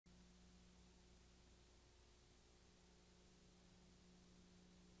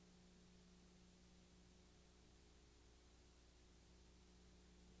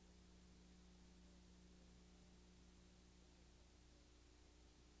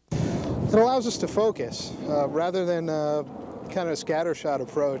It allows us to focus. Rather than kind of a scattershot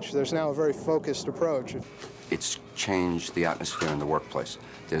approach, there's now a very focused approach. It's changed the atmosphere in the workplace.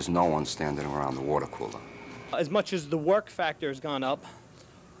 There's no one standing around the water cooler. As much as the work factor has gone up,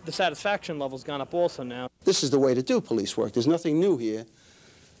 the satisfaction level's gone up also now. This is the way to do police work. There's nothing new here.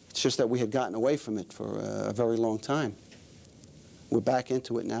 It's just that we had gotten away from it for a very long time. We're back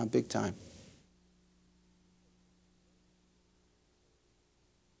into it now, big time.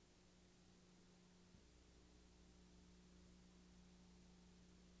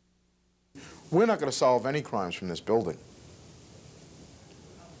 We're not going to solve any crimes from this building.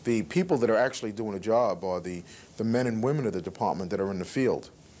 The people that are actually doing a job are the men and women of the department that are in the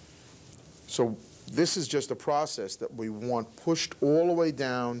field. So this is just a process that we want pushed all the way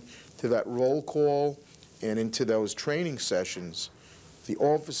down to that roll call and into those training sessions. The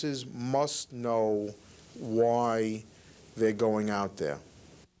officers must know why they're going out there.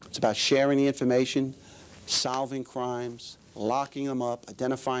 It's about sharing the information, solving crimes, locking them up,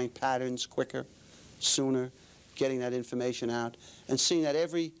 identifying patterns quicker, sooner, getting that information out, and seeing that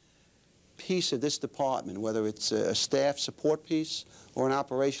every piece of this department, whether it's a staff support piece or an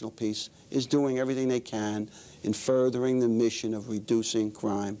operational piece, is doing everything they can in furthering the mission of reducing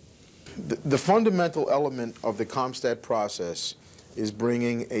crime. The fundamental element of the CompStat process is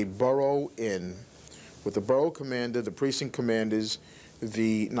bringing a borough in with the borough commander, the precinct commanders,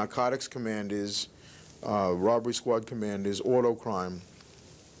 the narcotics commanders, robbery squad commanders, auto crime,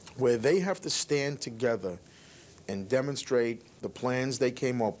 where they have to stand together and demonstrate the plans they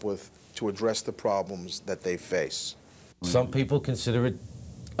came up with to address the problems that they face. Some people consider it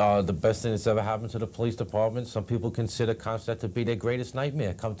the best thing that's ever happened to the police department. Some people consider CompStat to be their greatest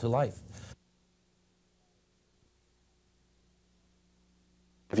nightmare come to life.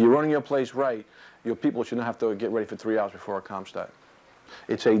 If you're running your place right, your people shouldn't have to get ready for 3 hours before a CompStat.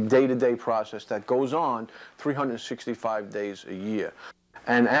 It's a day-to-day process that goes on 365 days a year,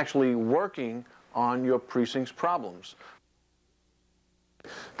 and actually working on your precinct's problems.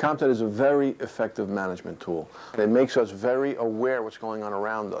 CompStat is a very effective management tool. It makes us very aware of what's going on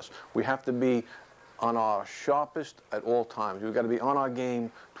around us. We have to be on our sharpest at all times. We've got to be on our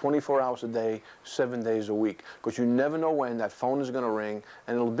game 24 hours a day, 7 days a week, because you never know when that phone is going to ring,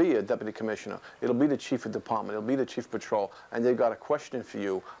 and it'll be a deputy commissioner, it'll be the chief of department, it'll be the chief of patrol, and they've got a question for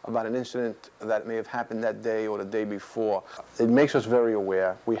you about an incident that may have happened that day or the day before. It makes us very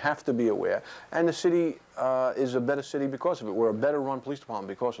aware. We have to be aware, and the city is a better city because of it. We're a better run police department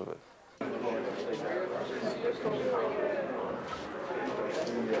because of it.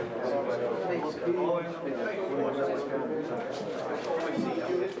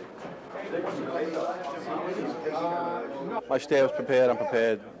 My staff's prepared, I'm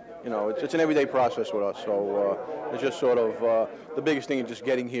prepared. You know, it's an everyday process with us, so it's just sort of the biggest thing is just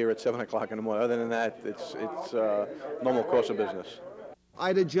getting here at 7 o'clock in the morning. Other than that, it's normal course of business.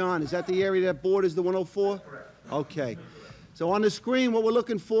 Ida John, is that the area that borders the 104? Correct. Okay. So on the screen, what we're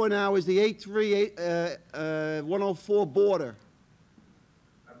looking for now is the 104 border.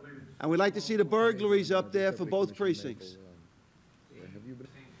 And we'd like to see the burglaries up there for both precincts.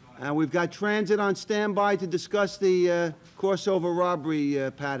 And we've got transit on standby to discuss the crossover robbery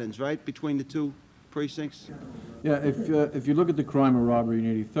patterns, right, between the two precincts? Yeah, if you look at the crime of robbery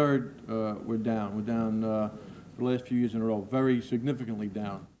in 83rd, we're down. We're down the last few years in a row, very significantly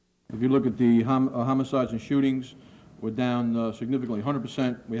down. If you look at the homicides and shootings, we're down significantly,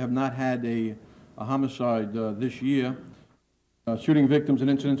 100%. We have not had a homicide this year. Shooting victims and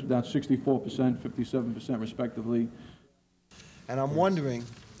incidents, we're down 64%, 57% respectively. And I'm wondering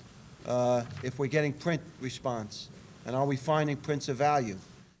if we're getting print response, and are we finding prints of value?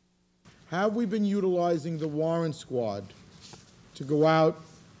 Have we been utilizing the warrant squad to go out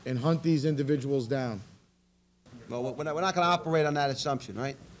and hunt these individuals down? Well, we're not going to operate on that assumption,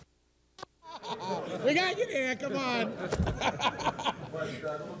 right? We got you there, come on.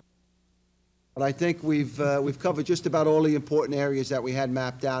 But I think we've covered just about all the important areas that we had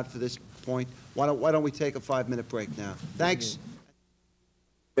mapped out for this point. Why don't we take a 5-minute break now? Thanks.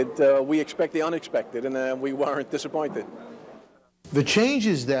 We expect the unexpected, and we weren't disappointed. The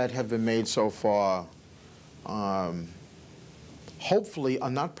changes that have been made so far, hopefully, are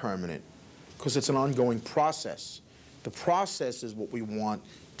not permanent, because it's an ongoing process. The process is what we want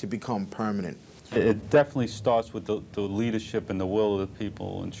to become permanent. It definitely starts with the leadership and the will of the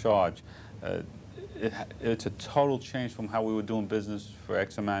people in charge. It's a total change from how we were doing business for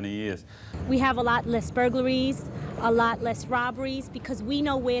X amount of years. We have a lot less burglaries, a lot less robberies, because we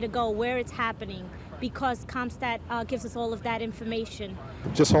know where to go, where it's happening, because CompStat gives us all of that information.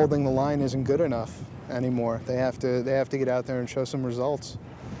 Just holding the line isn't good enough anymore. They have to get out there and show some results.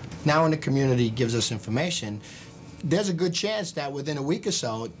 Now when the community gives us information, there's a good chance that within a week or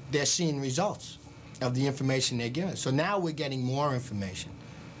so, they're seeing results of the information they're given. So now we're getting more information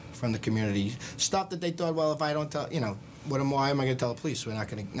from the community. Stuff that they thought, well, if I don't tell, you know, why am I going to tell the police?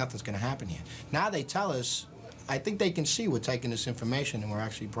 Nothing's going to happen here. Now they tell us, I think they can see we're taking this information and we're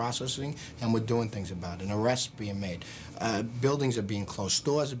actually processing and we're doing things about it. And arrests being made. Buildings are being closed.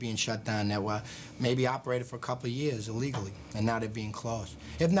 Stores are being shut down that were maybe operated for a couple of years illegally, and now they're being closed.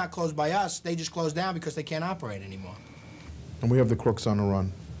 If not closed by us, they just close down because they can't operate anymore. And we have the crooks on the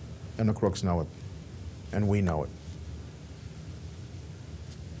run, and the crooks know it, and we know it.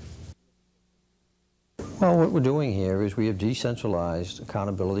 Well, what we're doing here is we have decentralized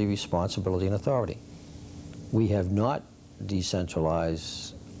accountability, responsibility, and authority. We have not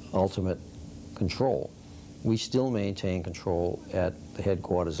decentralized ultimate control. We still maintain control at the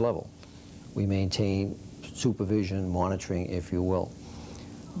headquarters level. We maintain supervision, monitoring, if you will.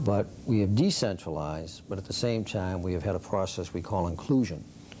 But we have decentralized, but at the same time, we have had a process we call inclusion.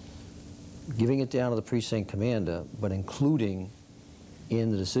 Giving it down to the precinct commander, but including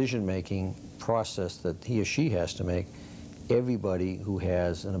in the decision-making process that he or she has to make everybody who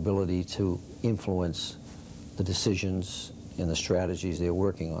has an ability to influence the decisions and the strategies they're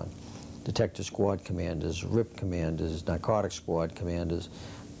working on. Detective squad commanders, RIP commanders, narcotics squad commanders,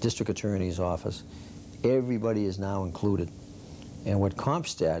 district attorney's office, everybody is now included. And what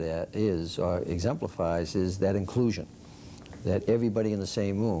CompStat is, or exemplifies, is that inclusion, that everybody in the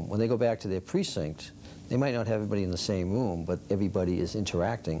same room. When they go back to their precinct, they might not have everybody in the same room, but everybody is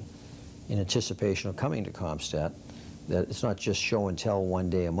interacting in anticipation of coming to CompStat, that it's not just show and tell one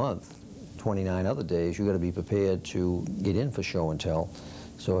day a month. 29 other days, you've got to be prepared to get in for show and tell.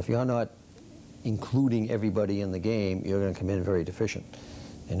 So if you're not including everybody in the game, you're going to come in very deficient,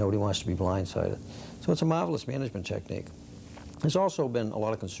 and nobody wants to be blindsided. So it's a marvelous management technique. There's also been a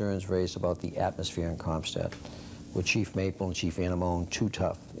lot of concerns raised about the atmosphere in CompStat. Were Chief Maple and Chief Anamone too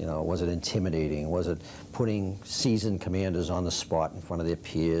tough? You know, was it intimidating? Was it putting seasoned commanders on the spot in front of their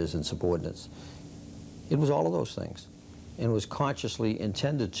peers and subordinates? It was all of those things, and it was consciously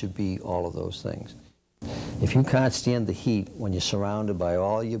intended to be all of those things. If you can't stand the heat when you're surrounded by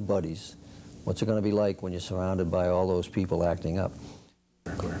all your buddies, what's it going to be like when you're surrounded by all those people acting up?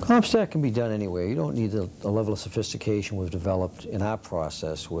 CompStat can be done anywhere. You don't need the level of sophistication we've developed in our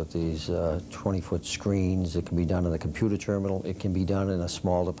process with these 20-foot screens. It can be done in a computer terminal. It can be done in a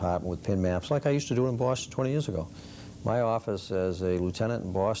small department with pin maps, like I used to do in Boston 20 years ago. My office as a lieutenant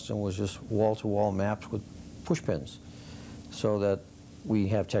in Boston was just wall-to-wall maps with push pins, so that we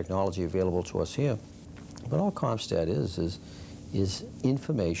have technology available to us here. But all CompStat is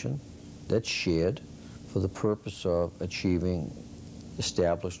information that's shared for the purpose of achieving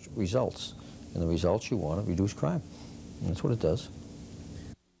established results. And the results you want to reduce crime. And that's what it does.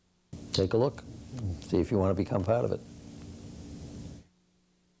 Take a look. See if you want to become part of it.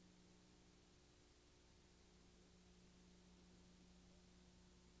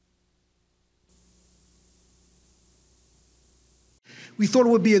 We thought it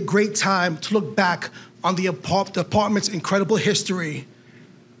would be a great time to look back on the department's incredible history.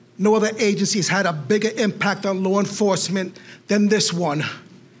 No other agency has had a bigger impact on law enforcement than this one.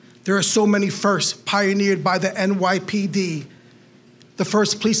 There are so many firsts pioneered by the NYPD. The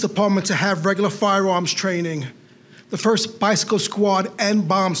first police department to have regular firearms training. The first bicycle squad and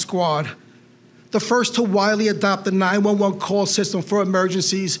bomb squad. The first to widely adopt the 911 call system for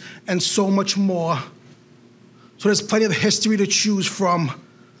emergencies, and so much more. So there's plenty of history to choose from.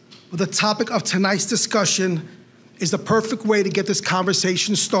 But the topic of tonight's discussion is the perfect way to get this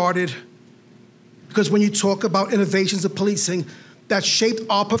conversation started. Because when you talk about innovations of policing that shaped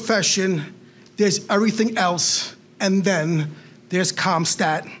our profession, there's everything else, and then there's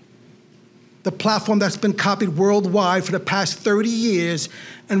CompStat, the platform that's been copied worldwide for the past 30 years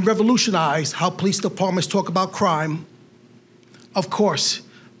and revolutionized how police departments talk about crime. Of course,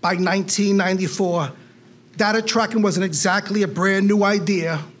 by 1994, data tracking wasn't exactly a brand new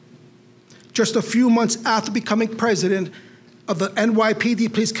idea. Just a few months after becoming president of the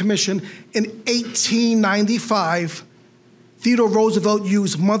NYPD Police Commission in 1895, Theodore Roosevelt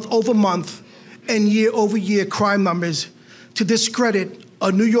used month-over-month and year-over-year crime numbers to discredit a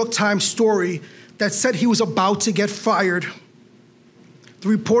New York Times story that said he was about to get fired. The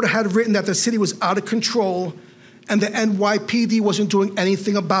reporter had written that the city was out of control and the NYPD wasn't doing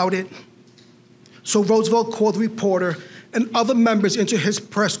anything about it. So Roosevelt called the reporter and other members into his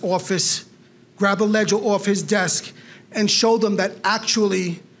press office, grabbed a ledger off his desk, and showed them that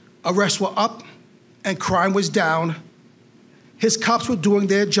actually arrests were up and crime was down. His cops were doing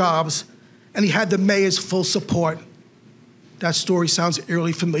their jobs, and he had the mayor's full support. That story sounds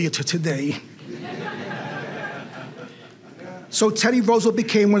eerily familiar to today. So Teddy Roosevelt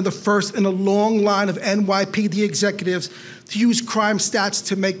became one of the first in a long line of NYPD executives to use crime stats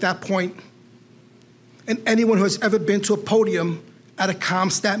to make that point. And anyone who has ever been to a podium at a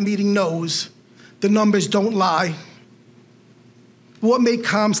CompStat meeting knows the numbers don't lie. What made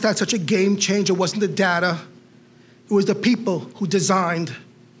CompStat such a game changer wasn't the data, it was the people who designed,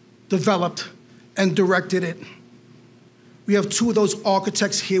 developed, and directed it. We have two of those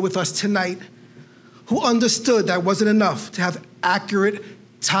architects here with us tonight who understood that it wasn't enough to have accurate,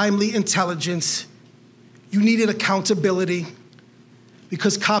 timely intelligence. You needed accountability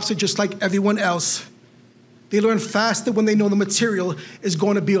because cops are just like everyone else. They learn faster when they know the material is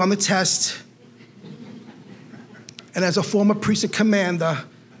going to be on the test. And as a former precinct commander,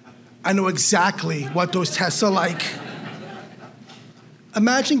 I know exactly what those tests are like.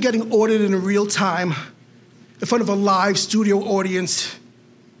 Imagine getting audited in real time in front of a live studio audience,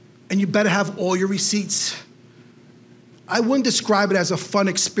 and you better have all your receipts. I wouldn't describe it as a fun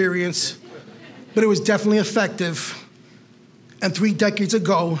experience, but it was definitely effective. And 3 decades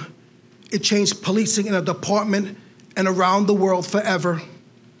ago, it changed policing in a department and around the world forever.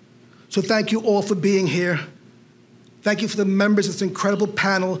 So thank you all for being here. Thank you for the members of this incredible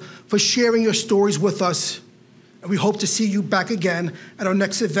panel for sharing your stories with us. And we hope to see you back again at our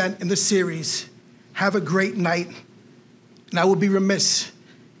next event in the series. Have a great night. And I would be remiss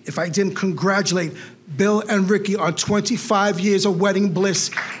if I didn't congratulate Bill and Ricky on 25 years of wedding bliss.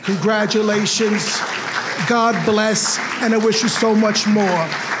 Congratulations. God bless, and I wish you so much more.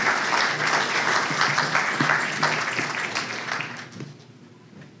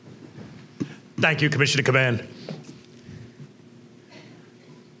 Thank you, Commissioner Command.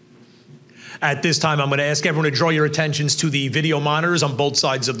 At this time, I'm going to ask everyone to draw your attentions to the video monitors on both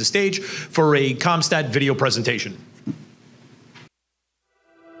sides of the stage for a CompStat video presentation.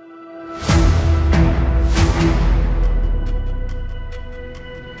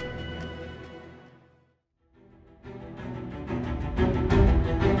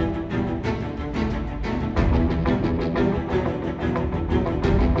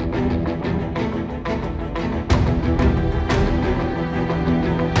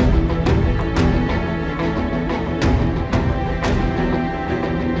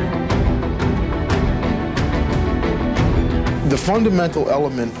 The fundamental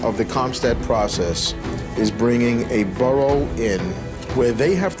element of the CompStat process is bringing a borough in where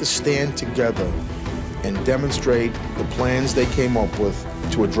they have to stand together and demonstrate the plans they came up with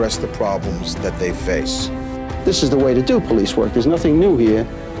to address the problems that they face. This is the way to do police work. There's nothing new here.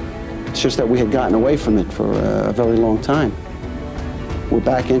 It's just that we had gotten away from it for a very long time. We're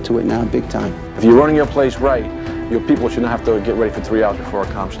back into it now, big time. If you're running your place right, your people shouldn't have to get ready for 3 hours before a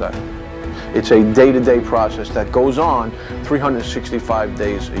CompStat. It's a day-to-day process that goes on 365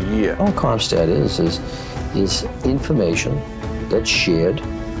 days a year. All CompStat is information that's shared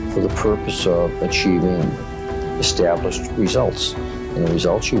for the purpose of achieving established results. And the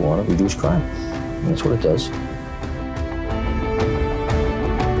results you want to reduce crime. And that's what it does.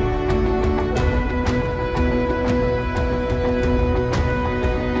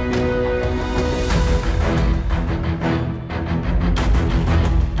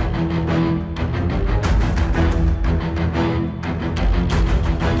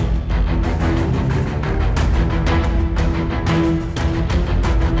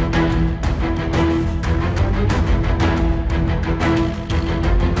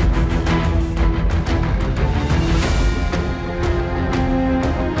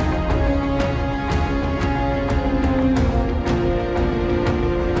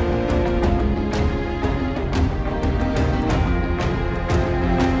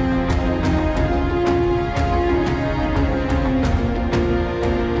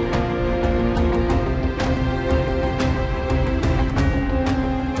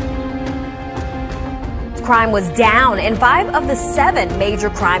 Crime was down in 5 of the 7 major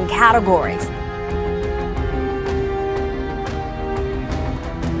crime categories.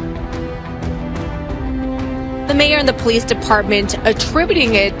 The mayor and the police department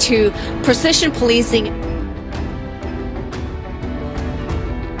attributing it to precision policing.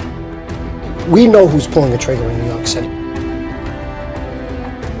 We know who's pulling the trigger in New York City.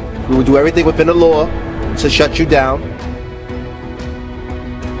 We will do everything within the law to shut you down.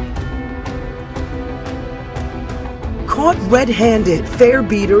 Caught red-handed, fare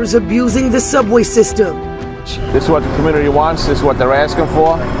beaters abusing the subway system. This is what the community wants. This is what they're asking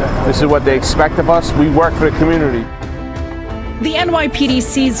for. This is what they expect of us. We work for the community. The NYPD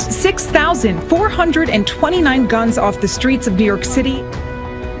seized 6,429 guns off the streets of New York City.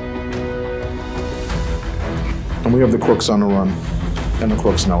 And And we have the crooks on the run, and the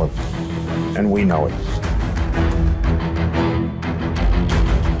crooks know it, and we know it.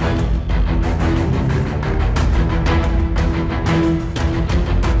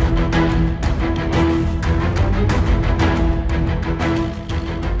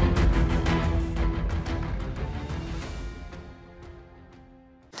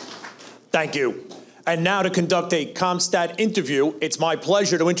 Thank you. And now to conduct a CompStat interview, it's my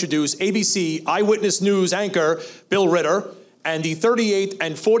pleasure to introduce ABC Eyewitness News anchor Bill Ritter and the 38th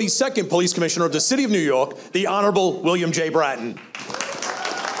and 42nd Police Commissioner of the City of New York, the Honorable William J. Bratton.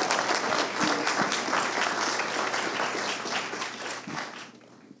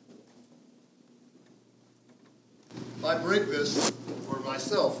 If I break this for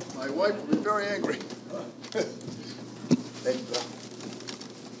myself, my wife will be very angry. Thank you, Bill.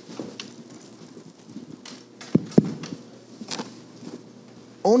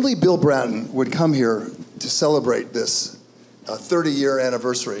 Only Bill Bratton would come here to celebrate this 30-year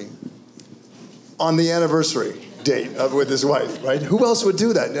anniversary on the anniversary date with his wife, right? Who else would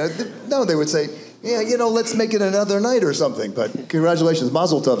do that? No, they would say, yeah, you know, let's make it another night or something. But congratulations,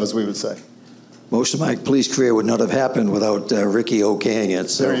 mazel tov, as we would say. Most of my police career would not have happened without Ricky okaying it.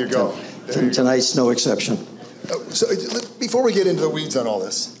 So there you go. Tonight's no exception. So before we get into the weeds on all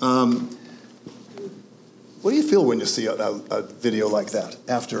this, what do you feel when you see a video like that,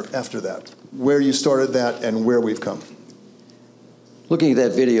 after that? Where you started that and where we've come? Looking at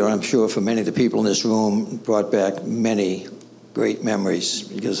that video, I'm sure for many of the people in this room, brought back many great memories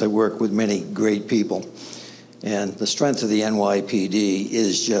because I work with many great people. And the strength of the NYPD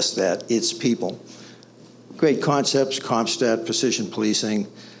is just that, it's people. Great concepts, CompStat, precision policing,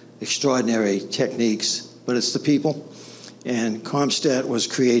 extraordinary techniques, but it's the people. And CompStat was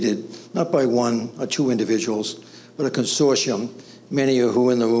created not by one or two individuals, but a consortium, many of who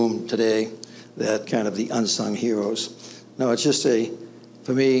are in the room today, that kind of the unsung heroes. No, it's just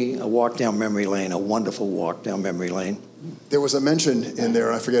for me, a walk down memory lane, a wonderful walk down memory lane. There was a mention in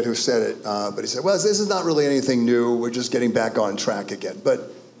there, I forget who said it, but he said, well, this is not really anything new, we're just getting back on track again.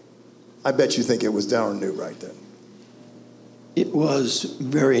 But I bet you think it was darn new right then. It was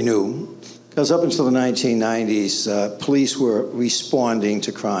very new. Because up until the 1990s, police were responding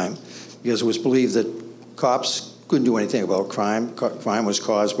to crime because it was believed that cops couldn't do anything about crime. Crime was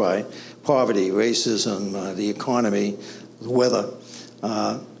caused by poverty, racism, the economy, the weather.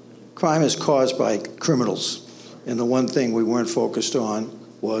 Crime is caused by criminals. And the one thing we weren't focused on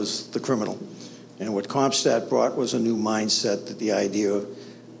was the criminal. And what CompStat brought was a new mindset, that the idea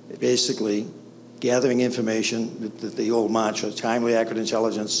of basically gathering information, the old mantra, timely, accurate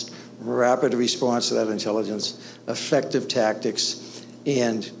intelligence, rapid response to that intelligence, effective tactics,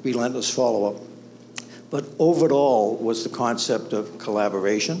 and relentless follow-up. But over it all was the concept of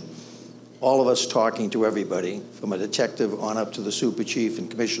collaboration, all of us talking to everybody, from a detective on up to the super chief and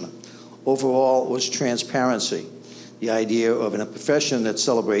commissioner. Overall was transparency, the idea of in a profession that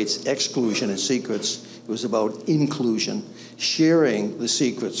celebrates exclusion and secrets, it was about inclusion, sharing the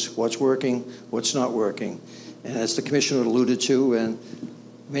secrets, what's working, what's not working. And as the commissioner alluded to, and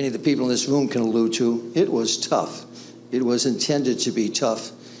many of the people in this room can allude to, it was tough. It was intended to be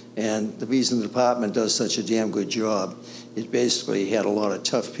tough. And the reason the department does such a damn good job, it basically had a lot of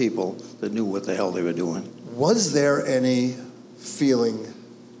tough people that knew what the hell they were doing. Was there any feeling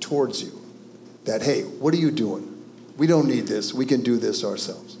towards you that, hey, what are you doing? We don't need this. We can do this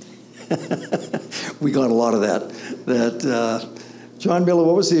ourselves. We got a lot of that. John Miller,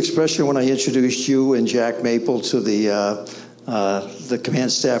 what was the expression when I introduced you and Jack Maple to the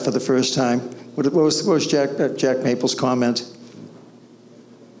command staff for the first time? What was Jack Maple's comment?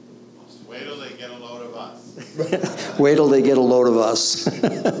 Wait till they get a load of us. Wait till they get a load of us.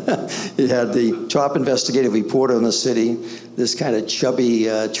 He had the top investigative reporter in the city, this kind of chubby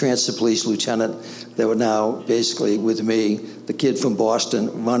transit police lieutenant that were now basically with me, the kid from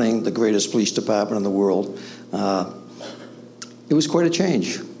Boston running the greatest police department in the world. It was quite a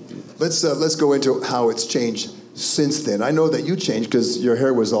change. Let's go into how it's changed since then. I know that you changed because your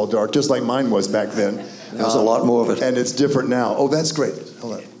hair was all dark, just like mine was back then. There was a lot more of it. And it's different now. Oh, that's great.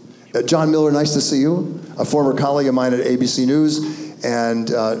 Hold on. John Miller, nice to see you. A former colleague of mine at ABC News, and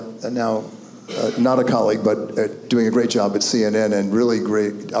now not a colleague, but doing a great job at CNN, and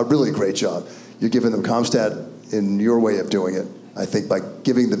a really great job. You're giving them CompStat in your way of doing it, I think, by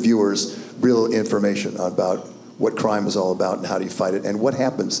giving the viewers real information about what crime is all about and how do you fight it and what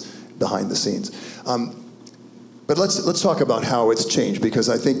happens behind the scenes. But let's talk about how it's changed, because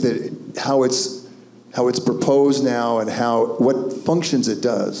I think that how it's proposed now and what functions it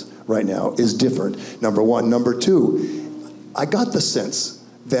does right now is different, number one. Number two, I got the sense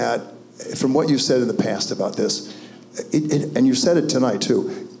that from what you've said in the past about this, and you said it tonight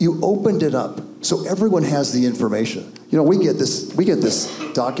too, you opened it up so everyone has the information. You know, we get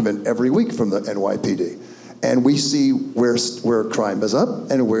this document every week from the NYPD, and we see where crime is up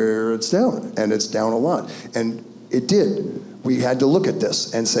and where it's down, and it's down a lot. And it did. We had to look at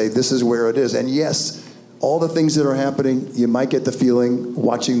this and say, this is where it is. And yes, all the things that are happening, you might get the feeling,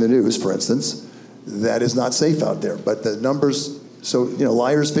 watching the news, for instance, that is not safe out there. But the numbers, so, you know,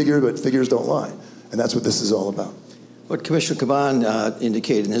 liars figure, but figures don't lie. And that's what this is all about. What Commissioner Caban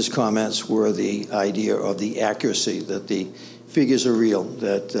indicated in his comments were the idea of the accuracy, that the figures are real,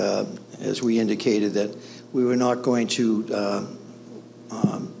 that as we indicated, that we were not going to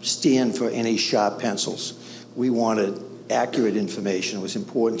stand for any sharp pencils. We wanted accurate information. It was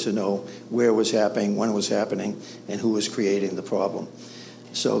important to know where it was happening, when it was happening, and who was creating the problem.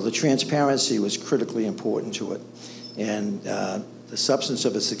 So the transparency was critically important to it. And the substance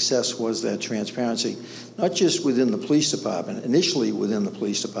of its success was that transparency, not just within the police department, initially within the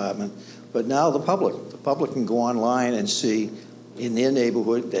police department, but now the public. The public can go online and see in their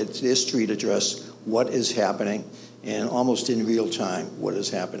neighborhood, at their street address, what is happening, and almost in real time, what is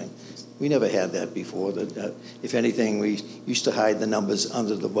happening. We never had that before. That if anything, we used to hide the numbers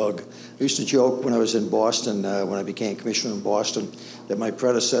under the rug. I used to joke when I was in Boston, when I became commissioner in Boston, that my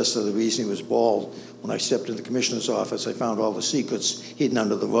predecessor, the reason he was bald, when I stepped into the commissioner's office, I found all the secrets hidden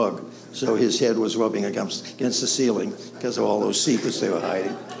under the rug. So his head was rubbing against the ceiling because of all those secrets they were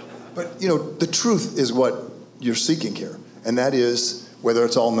hiding. But, you know, the truth is what you're seeking here. And that is, whether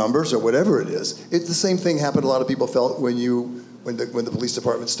it's all numbers or whatever it is, it's the same thing happened a lot of people felt when the police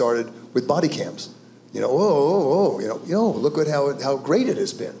department started with body cams. You know, look at how great it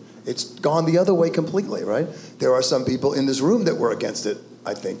has been. It's gone the other way completely, right? There are some people in this room that were against it,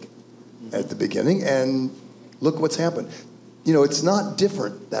 I think, at the beginning, and look what's happened. You know, it's not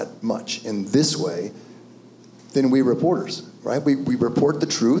different that much in this way than we reporters, right? We report the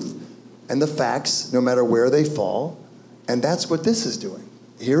truth and the facts, no matter where they fall, and that's what this is doing.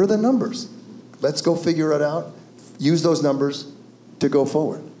 Here are the numbers. Let's go figure it out. Use those numbers to go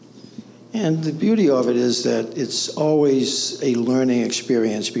forward. And the beauty of it is that it's always a learning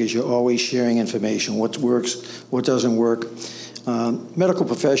experience because you're always sharing information, what works, what doesn't work. Medical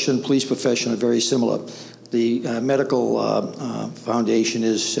profession, police profession are very similar. The medical foundation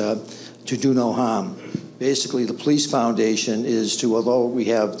is to do no harm. Basically, the police foundation is to, although we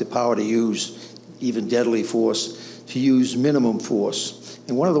have the power to use even deadly force, to use minimum force.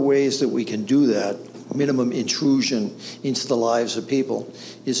 And one of the ways that we can do that, minimum intrusion into the lives of people,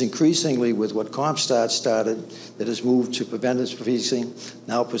 is increasingly with what CompStat started, that has moved to preventive policing,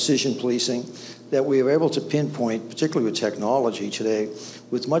 now precision policing, that we are able to pinpoint, particularly with technology today,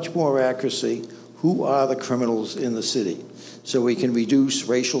 with much more accuracy, who are the criminals in the city. So we can reduce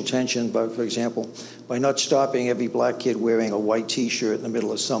racial tension, by, for example, by not stopping every black kid wearing a white T-shirt in the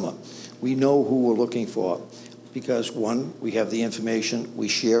middle of summer. We know who we're looking for because, one, we have the information, we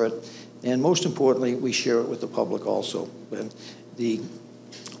share it, and most importantly, we share it with the public also. And the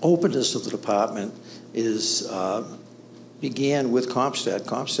openness of the department began with CompStat.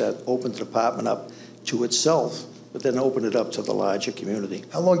 CompStat opened the department up to itself, but then opened it up to the larger community.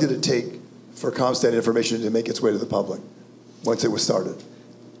 How long did it take for CompStat information to make its way to the public once it was started?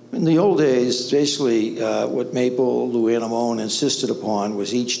 In the old days, basically what Maple, Lou Anamone insisted upon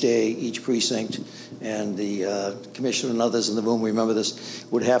was each day, each precinct, and the commissioner and others in the room, remember this,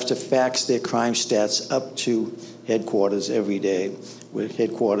 would have to fax their crime stats up to headquarters every day, where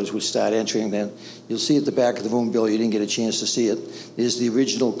headquarters would start entering them. You'll see at the back of the room, Bill, you didn't get a chance to see it. There's the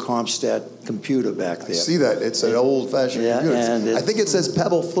original CompStat computer back there. I see that. It's an old-fashioned computer. And I think it says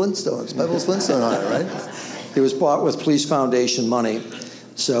Pebble Flintstones. Pebble Flintstone on it, right? It was bought with Police Foundation money.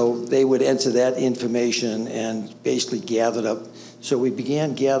 So they would enter that information and basically gather it up. So we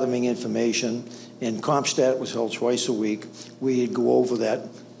began gathering information, and CompStat was held twice a week. We'd go over that,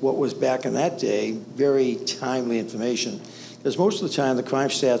 what was back in that day, very timely information. Because most of the time, the crime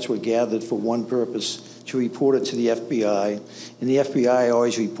stats were gathered for one purpose, to report it to the FBI. And the FBI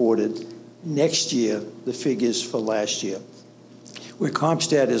always reported next year the figures for last year. Where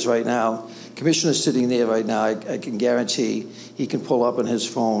CompStat is right now, Commissioner's sitting there right now, I can guarantee he can pull up on his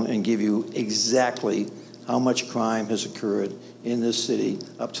phone and give you exactly how much crime has occurred in this city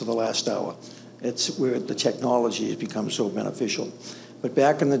up to the last hour. It's where the technology has become so beneficial. But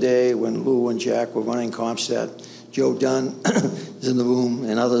back in the day when Lou and Jack were running CompStat, Joe Dunn is in the room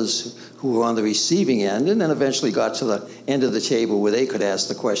and others who were on the receiving end, and then eventually got to the end of the table where they could ask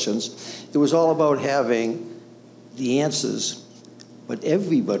the questions. It was all about having the answers, but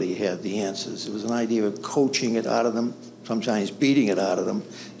everybody had the answers. It was an idea of coaching it out of them, sometimes beating it out of them,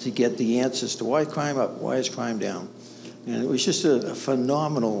 to get the answers to why crime up, why is crime down. And it was just a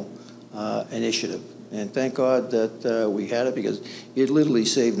phenomenal initiative. And thank God that we had it, because it literally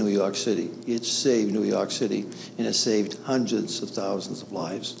saved New York City. It saved New York City, and it saved hundreds of thousands of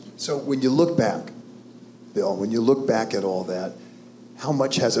lives. So when you look back, Bill, when you look back at all that, how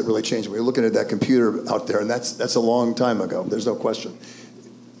much has it really changed? We're looking at that computer out there, and that's a long time ago. There's no question.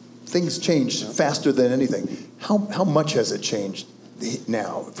 Things change faster than anything. How much has it changed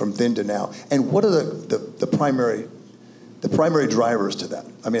now, from then to now? And what are the primary drivers to that?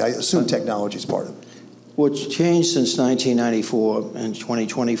 I mean, I assume technology is part of it. What's changed since 1994 and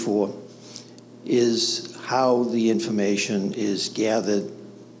 2024 is how the information is gathered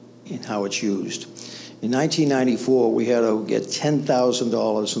and how it's used. In 1994, we had to get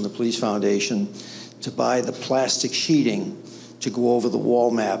 $10,000 from the Police Foundation to buy the plastic sheeting to go over the wall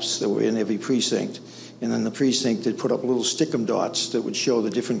maps that were in every precinct. And then the precinct had put up little stick-em dots that would show the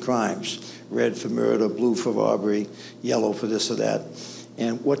different crimes: red for murder, blue for robbery, yellow for this or that.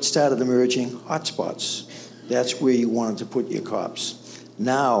 And what started emerging? Hotspots. That's where you wanted to put your cops.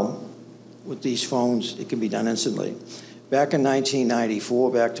 Now, with these phones, it can be done instantly. Back in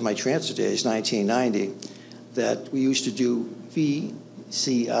 1994, back to my transfer days, 1990, that we used to do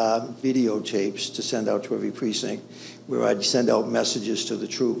VCR videotapes to send out to every precinct, where I'd send out messages to the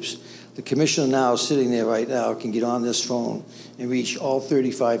troops. The commissioner now, sitting there right now, can get on this phone and reach all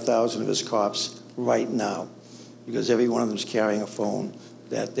 35,000 of his cops right now, because every one of them is carrying a phone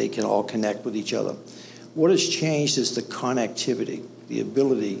that they can all connect with each other. What has changed is the connectivity, the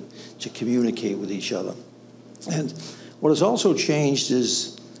ability to communicate with each other. And what has also changed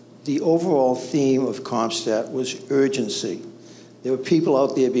is the overall theme of CompStat was urgency. There were people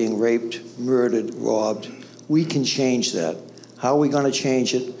out there being raped, murdered, robbed. We can change that. How are we going to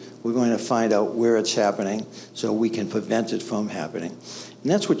change it? We're going to find out where it's happening so we can prevent it from happening.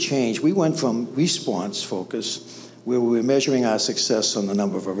 And that's what changed. We went from response focus, where we were measuring our success on the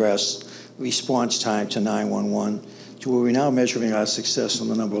number of arrests, response time to 911, to where we're now measuring our success on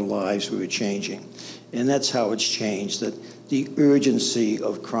the number of lives we were changing. And that's how it's changed, that the urgency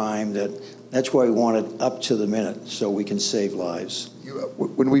of crime, that's why we want it up to the minute so we can save lives.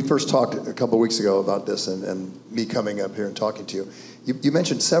 When we first talked a couple of weeks ago about this, and me coming up here and talking to you, you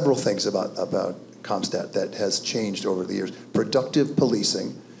mentioned several things about CompStat that has changed over the years. Productive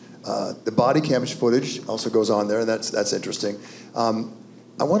policing, the body cam footage also goes on there, and that's interesting.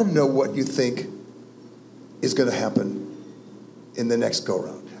 I want to know what you think is going to happen in the next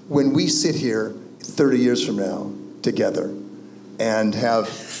go-round. When we sit here 30 years from now together and have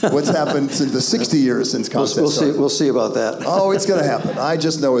what's happened since the 60 years since CompStat started. We'll see about that. Oh, it's going to happen. I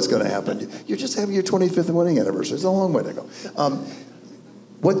just know it's going to happen. You're just having your 25th wedding anniversary. It's a long way to go.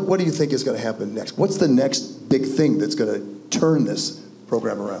 What do you think is going to happen next? What's the next big thing that's going to turn this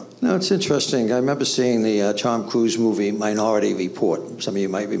program around? No, it's interesting. I remember seeing the Tom Cruise movie Minority Report. Some of you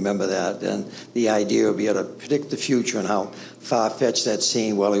might remember that. And the idea of being able to predict the future and how far-fetched that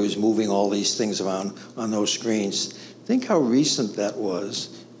scene while he was moving all these things around on those screens. Think how recent that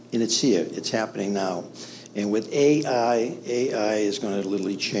was, and it's here. It's happening now. And with AI is going to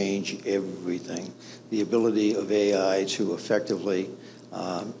literally change everything. The ability of AI to effectively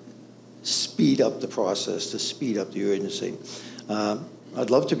speed up the process, to speed up the urgency. I'd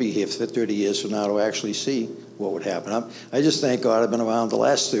love to be here for 30 years from now to actually see what would happen. I just thank God I've been around the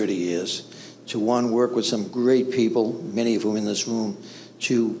last 30 years to, one, work with some great people, many of whom in this room,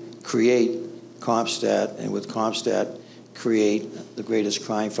 to create CompStat, and with CompStat, create the greatest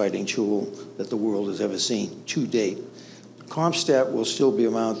crime-fighting tool that the world has ever seen to date. CompStat will still be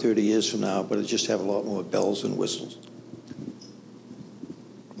around 30 years from now, but it'll just have a lot more bells and whistles.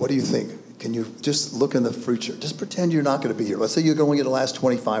 What do you think? Can you just look in the future? Just pretend you're not going to be here. Let's say you're going to the last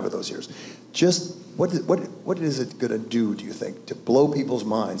 25 of those years. Just what is it going to do you think, to blow people's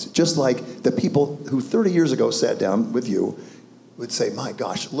minds? Just like the people who 30 years ago sat down with you would say, my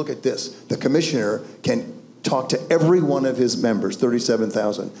gosh, look at this. The commissioner can talk to every one of his members,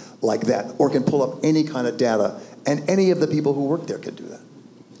 37,000, like that, or can pull up any kind of data, and any of the people who work there can do that.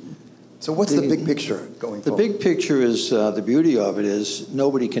 So what's the big picture going forward? The big picture is, the beauty of it is,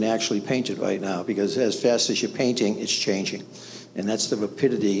 nobody can actually paint it right now, because as fast as you're painting, it's changing. And that's the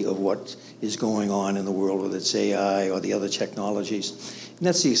rapidity of what is going on in the world, whether it's AI or the other technologies. And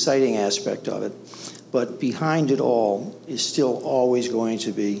that's the exciting aspect of it. But behind it all is still always going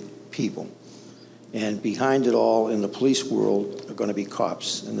to be people. And behind it all in the police world are going to be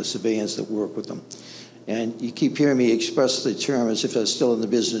cops and the civilians that work with them. And you keep hearing me express the term as if I was still in the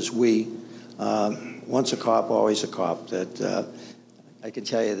business, we. Once a cop, always a cop. That I can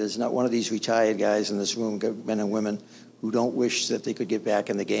tell you, there's not one of these retired guys in this room, men and women, who don't wish that they could get back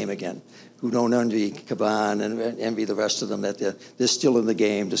in the game again, who don't envy Caban and envy the rest of them, that they're still in the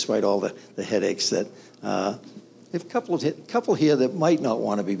game despite all the headaches that There's a couple here that might not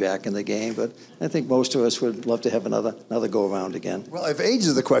want to be back in the game, but I think most of us would love to have another go-around again. Well, if age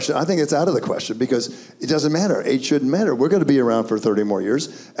is the question, I think it's out of the question because it doesn't matter. Age shouldn't matter. We're going to be around for 30 more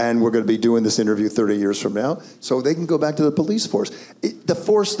years, and we're going to be doing this interview 30 years from now, so they can go back to the police force. The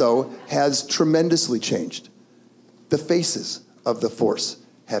force, though, has tremendously changed. The faces of the force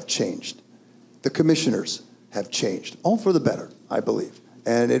have changed. The commissioners have changed, all for the better, I believe.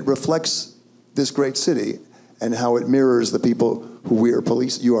 And it reflects this great city and how it mirrors the people who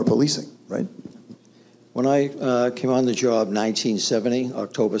you are policing, right? When I came on the job in 1970,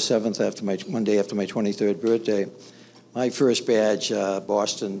 October 7th, one day after my 23rd birthday, my first badge,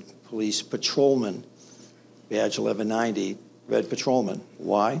 Boston Police Patrolman, badge 1190, red patrolman.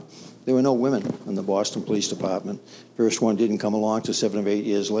 Why? There were no women in the Boston Police Department. First one didn't come along till 7 or 8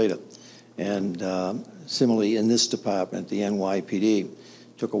 years later. And similarly, in this department, the NYPD,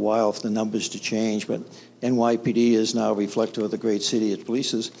 took a while for the numbers to change, but NYPD is now reflective of the great city it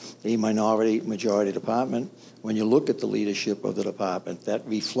polices, a majority department. When you look at the leadership of the department, that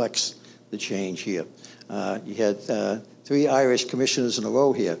reflects the change here. You had 3 Irish commissioners in a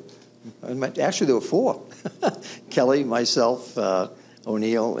row here. Actually, there were 4. Kelly, myself,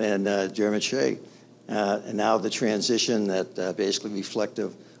 O'Neill, and Dermot Shea. And now the transition that basically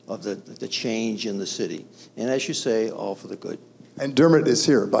reflective of the change in the city. And as you say, all for the good. And Dermot is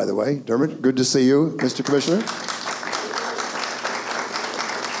here, by the way. Dermot, good to see you, Mr. Commissioner.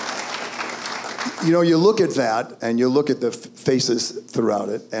 You know, you look at that, and you look at the faces throughout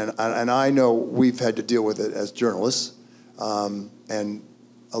it, and I know we've had to deal with it as journalists, and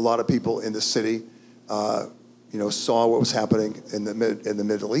a lot of people in the city, saw what was happening in the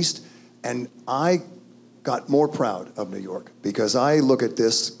Middle East, and I got more proud of New York because I look at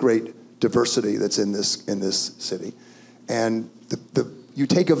this great diversity that's in this city, and you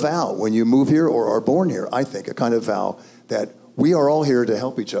take a vow when you move here or are born here, I think, a kind of vow that we are all here to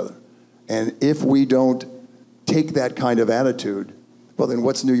help each other. And if we don't take that kind of attitude, well, then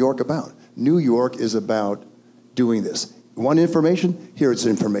what's New York about? New York is about doing this. Want information? Here it's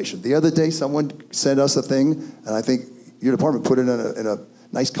information. The other day, someone sent us a thing, and I think your department put it in a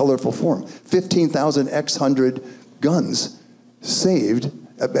nice, colorful form. 15,000 guns saved,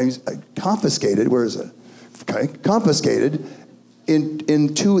 confiscated, where is it? Okay, confiscated in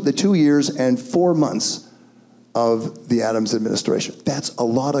the 2 years and 4 months of the Adams administration. That's a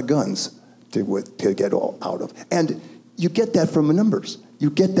lot of guns to get all out of. And you get that from the numbers. You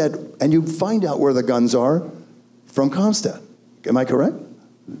get that, and you find out where the guns are from CompStat. Am I correct?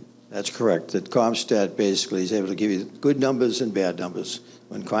 That's correct. That CompStat basically is able to give you good numbers and bad numbers.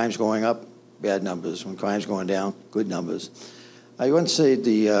 When crime's going up, bad numbers. When crime's going down, good numbers. I once say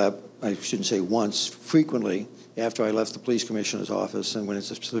I shouldn't say once, frequently, after I left the police commissioner's office and went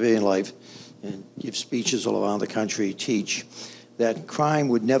into civilian life and give speeches all around the country, teach, that crime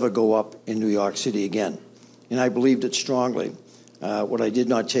would never go up in New York City again. And I believed it strongly. What I did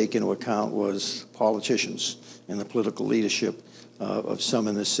not take into account was politicians and the political leadership of some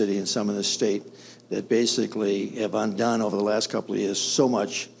in this city and some in this state that basically have undone over the last couple of years so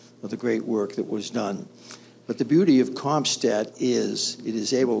much of the great work that was done. But the beauty of CompStat is it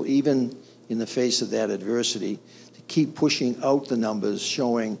is able, even in the face of that adversity, to keep pushing out the numbers,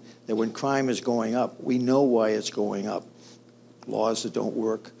 showing that when crime is going up, we know why it's going up. Laws that don't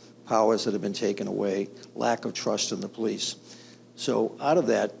work, powers that have been taken away, lack of trust in the police. So out of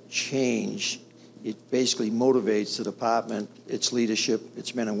that change, it basically motivates the department, its leadership,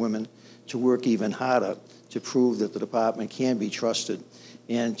 its men and women, to work even harder to prove that the department can be trusted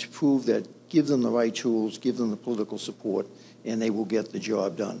and to prove that give them the right tools, give them the political support, and they will get the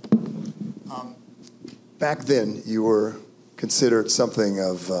job done. Back then, you were considered something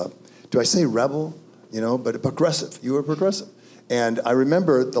of, do I say rebel? But progressive. You were progressive. And I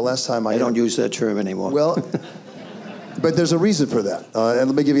remember the last time I don't use that term anymore. Well, but there's a reason for that. And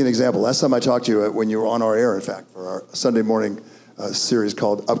let me give you an example. Last time I talked to you, when you were on our air, in fact, for our Sunday morning series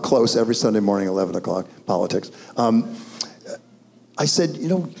called Up Close, every Sunday morning, 11 o'clock, politics. I said,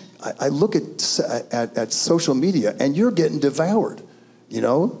 I look at social media, and you're getting devoured,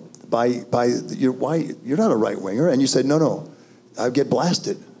 by you're not a right-winger. And you said, no, I get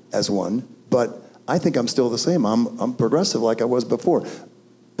blasted as one, but I think I'm still the same. I'm progressive like I was before.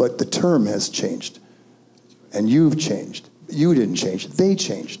 But the term has changed. And you've changed. You didn't change. They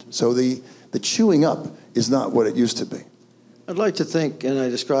changed. So the chewing up is not what it used to be. I'd like to think, and I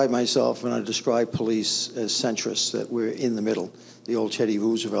describe myself and I describe police as centrists, that we're in the middle. The old Teddy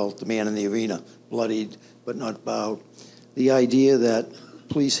Roosevelt, the man in the arena, bloodied but not bowed. the idea that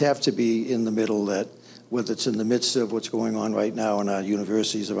police have to be in the middle, that whether it's in the midst of what's going on right now in our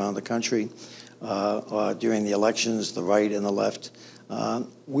universities around the country, or during the elections, the right and the left,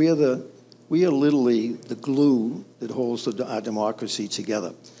 we are literally the glue that holds our democracy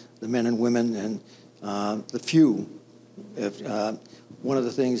together. The men and women and the few. One of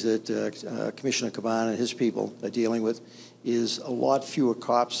the things that Commissioner Caban and his people are dealing with is a lot fewer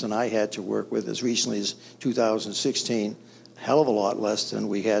cops than I had to work with as recently as 2016. A hell of a lot less than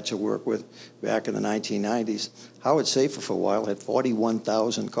we had to work with back in the 1990s. Howard Safer for a while had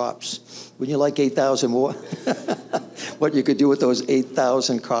 41,000 cops. Wouldn't you like 8,000 more? What you could do with those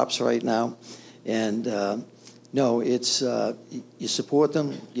 8,000 cops right now? And no, it's you support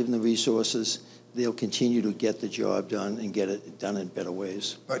them, give them the resources, they'll continue to get the job done and get it done in better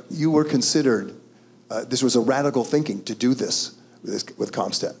ways. But you were considered, this was a radical thinking to do this with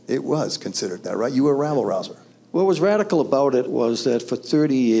CompStat. It was considered that, right? You were a rabble-rouser. What was radical about it was that for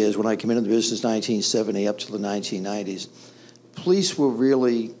 30 years, when I came into the business in 1970 up to the 1990s, police were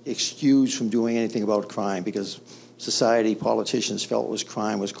really excused from doing anything about crime because society, politicians felt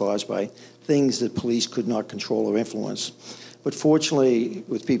crime was caused by things that police could not control or influence. But fortunately,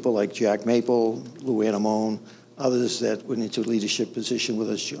 with people like Jack Maple, Lou Anamone, others that went into leadership position with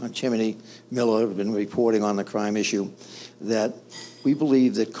us, John Chimney Miller, have been reporting on the crime issue, that we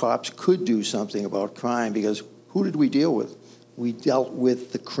believe that cops could do something about crime because who did we deal with? We dealt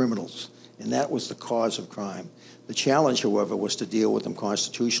with the criminals, and that was the cause of crime. The challenge, however, was to deal with them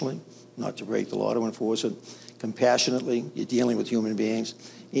constitutionally, not to break the law to enforce it, compassionately, you're dealing with human beings,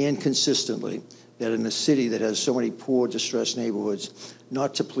 and consistently, that in a city that has so many poor, distressed neighborhoods,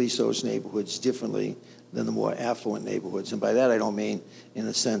 not to police those neighborhoods differently than the more affluent neighborhoods. And by that I don't mean, in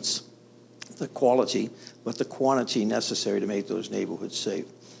a sense, the quality, but the quantity necessary to make those neighborhoods safe.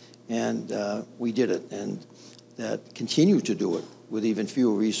 And we did it, and that continue to do it with even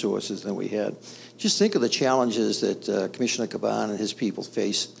fewer resources than we had. Just think of the challenges that Commissioner Caban and his people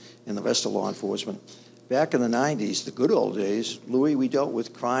face and the rest of law enforcement. Back in the 90s, the good old days, Louis, we dealt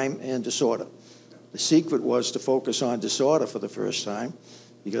with crime and disorder. The secret was to focus on disorder for the first time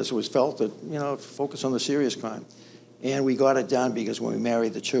because it was felt that, you know, focus on the serious crime. And we got it done because when we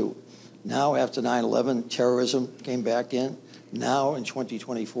married the two. Now, after 9/11, terrorism came back in. Now, in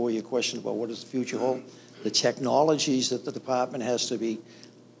 2024, your question about what does the future hold? The technologies that the department has to be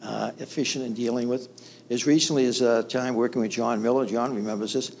efficient in dealing with. As recently as time working with John Miller, John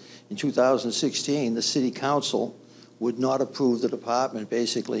remembers this, in 2016, the city council would not approve the department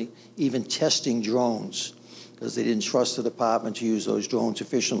basically even testing drones because they didn't trust the department to use those drones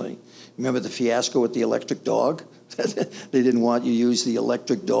efficiently. Remember the fiasco with the electric dog? They didn't want you to use the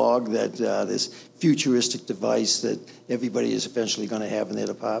electric dog, that this futuristic device that everybody is eventually going to have in their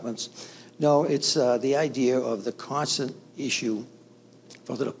departments. No, it's the idea of the constant issue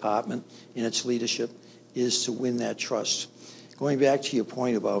for the department and its leadership is to win that trust. Going back to your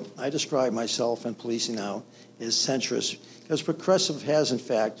point about, I describe myself and policing now as centrist, because progressive has in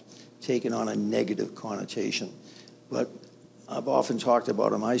fact taken on a negative connotation. But I've often talked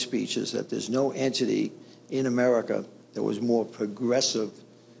about in my speeches that there's no entity in America that was more progressive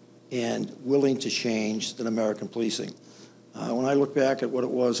and willing to change than American policing. When I look back at what it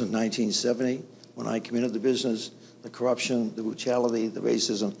was in 1970, when I came into the business, the corruption, the brutality, the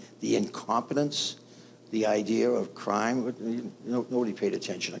racism, the incompetence, the idea of crime, nobody paid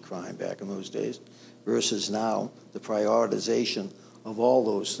attention to crime back in those days, versus now the prioritization of all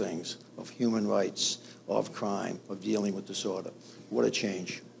those things, of human rights, of crime, of dealing with disorder. What a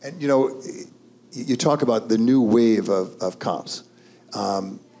change. And you know, you talk about the new wave of cops,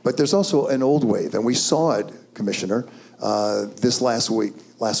 but there's also an old wave, and we saw it, Commissioner, this last week,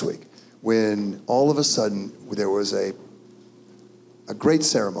 when all of a sudden there was a great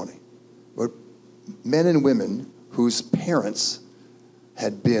ceremony where men and women whose parents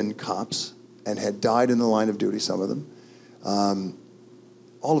had been cops and had died in the line of duty, some of them,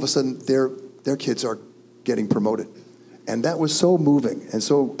 all of a sudden their kids are getting promoted. And that was so moving and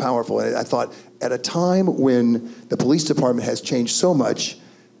so powerful. And I thought, at a time when the police department has changed so much,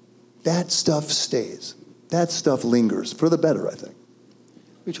 that stuff stays. That stuff lingers, for the better, I think.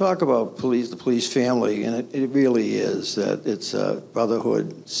 We talk about the police family, and it really is that it's a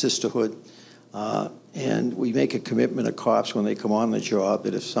brotherhood, sisterhood, and we make a commitment to cops when they come on the job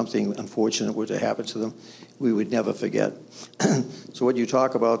that if something unfortunate were to happen to them, we would never forget. So what you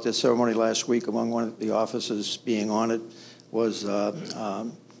talk about, this ceremony last week among one of the officers being honored was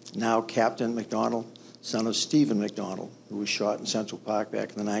now Captain McDonald, son of Stephen McDonald, who was shot in Central Park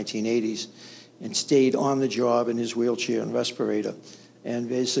back in the 1980s and stayed on the job in his wheelchair and respirator. and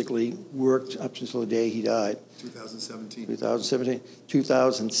basically worked up until the day he died. 2017.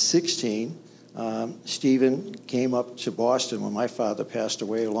 2016, Stephen came up to Boston when my father passed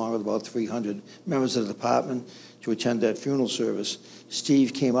away, along with about 300 members of the department, to attend that funeral service.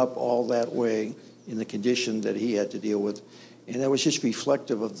 Steve came up all that way in the condition that he had to deal with. And that was just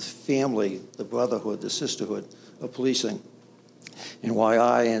reflective of the family, the brotherhood, the sisterhood of policing, and why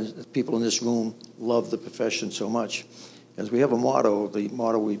I and the people in this room love the profession so much. As we have a motto, the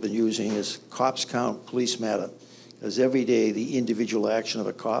motto we've been using is cops count, police matter. Because every day the individual action of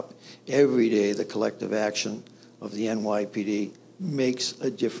a cop, every day the collective action of the NYPD makes a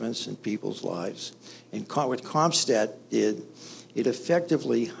difference in people's lives. And what CompStat did, it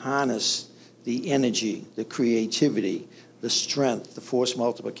effectively harnessed the energy, the creativity, the strength, the force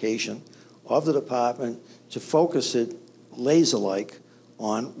multiplication of the department to focus it laser-like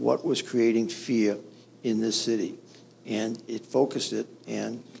on what was creating fear in this city. And it focused it,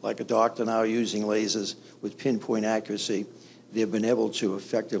 and like a doctor now using lasers with pinpoint accuracy, they've been able to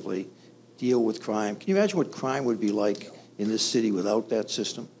effectively deal with crime. Can you imagine what crime would be like in this city without that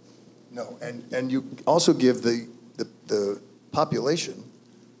system? No, and you also give the population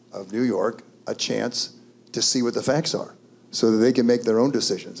of New York a chance to see what the facts are so that they can make their own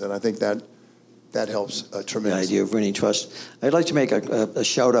decisions. And I think that helps tremendously. The idea of winning trust. I'd like to make a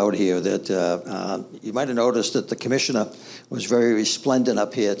shout out here that you might have noticed that the commissioner was very resplendent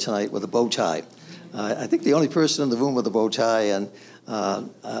up here tonight with a bow tie. I think the only person in the room with a bow tie, and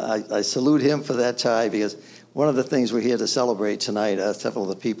I salute him for that tie, because one of the things we're here to celebrate tonight are several of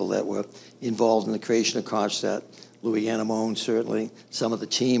the people that were involved in the creation of CompStat. Louis Anamone, certainly, some of the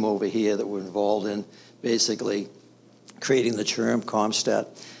team over here that were involved in basically creating the term CompStat.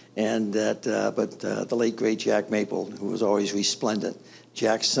 And that, but the late, great Jack Maple, who was always resplendent.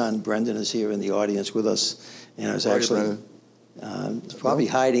 Jack's son, Brendan, is here in the audience with us. And I was actually probably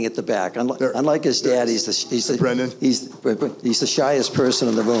hiding at the back. Unlike his dad, he's the shyest person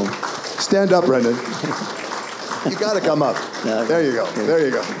in the room. Stand up, Brendan. You got to come up. There you go. There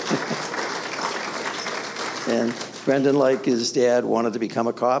you go. And Brendan, like his dad, wanted to become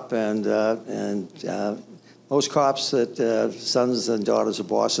a cop, and most cops that sons and daughters of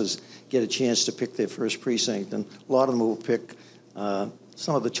bosses get a chance to pick their first precinct, and a lot of them will pick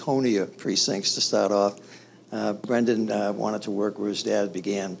some of the tonier precincts to start off. Brendan wanted to work where his dad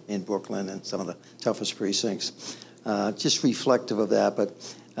began, in Brooklyn, and some of the toughest precincts. Just reflective of that. But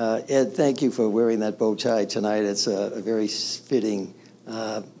Ed, thank you for wearing that bow tie tonight. It's a very fitting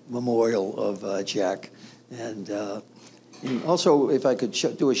memorial of Jack. And also, if I could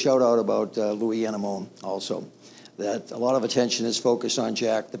do a shout out about Louis Anamone also, that a lot of attention is focused on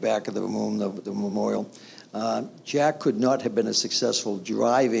Jack, the back of the room, the memorial. Jack could not have been as successful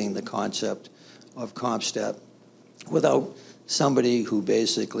driving the concept of CompStat without somebody who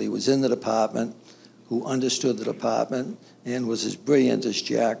basically was in the department, who understood the department, and was as brilliant as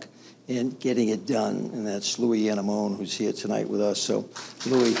Jack in getting it done. And that's Louis Anamone, who's here tonight with us. So,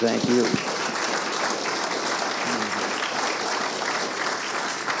 Louis, thank you.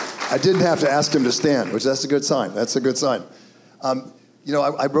 I didn't have to ask him to stand, which that's a good sign. That's a good sign. You know,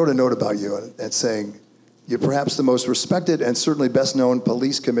 I wrote a note about you and saying you're perhaps the most respected and certainly best known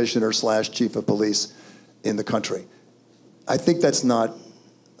police commissioner / chief of police in the country. I think that's not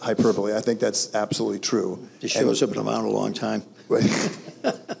hyperbole. I think that's absolutely true. This shows have been around a long time.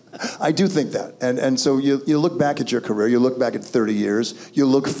 I do think that. And so you look back at your career, you look back at 30 years, you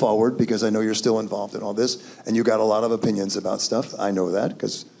look forward, because I know you're still involved in all this, and you got a lot of opinions about stuff. I know that,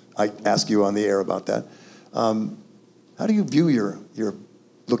 because I ask you on the air about that. How do you view your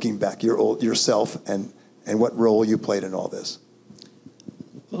looking back, yourself, and what role you played in all this?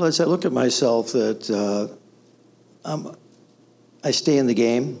 Well, as I look at myself, that I stay in the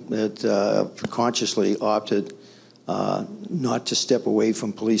game, that consciously opted not to step away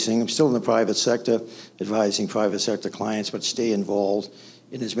from policing. I'm still in the private sector, advising private sector clients, but stay involved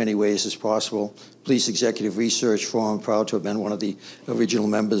in as many ways as possible. Police Executive Research Forum, proud to have been one of the original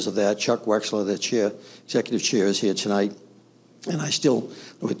members of that. Chuck Wexler, the executive chair, is here tonight. And I still,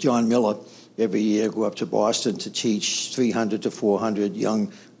 with John Miller, every year go up to Boston to teach 300 to 400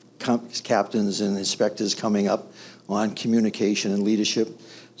 young captains and inspectors coming up on communication and leadership.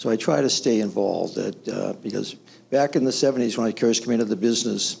 So I try to stay involved because back in the 70s when I first came into the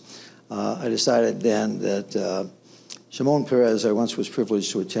business, I decided then that Shimon Peres, I once was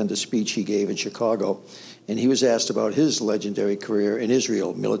privileged to attend a speech he gave in Chicago, and he was asked about his legendary career in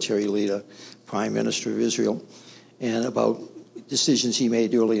Israel, military leader, prime minister of Israel, and about decisions he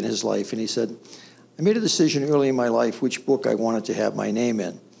made early in his life. And he said, I made a decision early in my life which book I wanted to have my name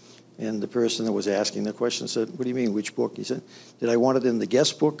in. And the person that was asking the question said, what do you mean, which book? He said, did I want it in the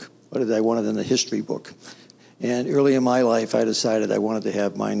guest book or did I want it in the history book? And early in my life, I decided I wanted to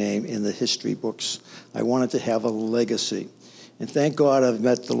have my name in the history books. I wanted to have a legacy. And thank God I've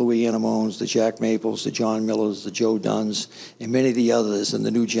met the Louis Anamones, the Jack Maples, the John Millers, the Joe Dunns, and many of the others in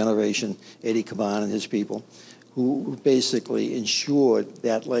the new generation, Eddie Caban and his people, who basically ensured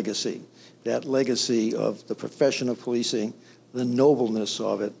that legacy of the profession of policing, the nobleness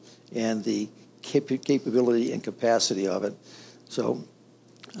of it, and the capability and capacity of it. So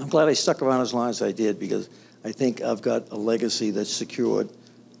I'm glad I stuck around as long as I did, because I think I've got a legacy that's secured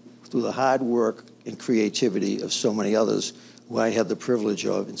through the hard work and creativity of so many others who I had the privilege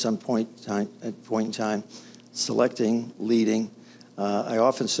of, at some point in time, selecting, leading. I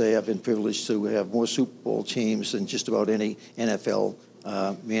often say I've been privileged to have more Super Bowl teams than just about any NFL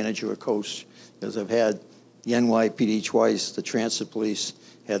manager or coach, because I've had the NYPD twice, the Transit Police,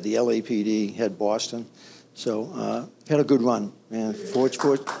 had the LAPD, had Boston. So had a good run, man. I'm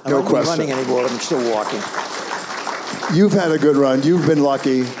not running anymore, I'm still walking. You've had a good run. You've been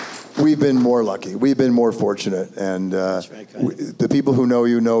lucky. We've been more lucky. We've been more fortunate. And the people who know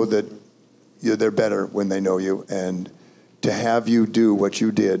you know that they're better when they know you. And to have you do what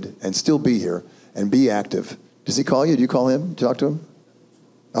you did and still be here and be active. Does he call you? Do you call him? Talk to him?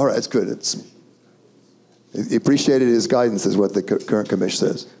 All right, that's good. He appreciated his guidance, is what the current commission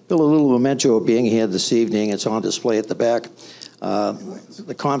says. Bill, a little memento of being here this evening. It's on display at the back.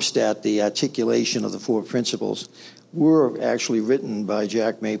 The CompStat, the articulation of the 4 principles, were actually written by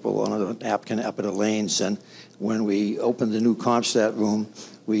Jack Maple on a napkin up at Elaine's. And when we opened the new CompStat room,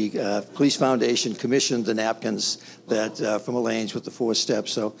 Police Foundation commissioned the napkins that from Elaine's with the 4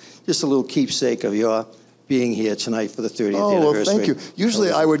 steps. So just a little keepsake of your being here tonight for the 30th anniversary. Well, thank you. Usually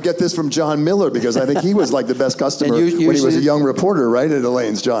I would get this from John Miller, because I think he was like the best customer when he was a young reporter, right, at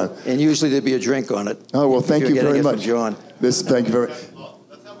Elaine's, John. And usually there'd be a drink on it. Oh, well, thank you very much. John. Thank you very much.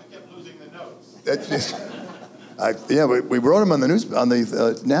 That's how we kept losing the notes. Yeah, we wrote them on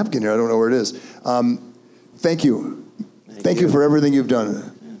the napkin here. I don't know where it is. Thank you. Thank you for everything you've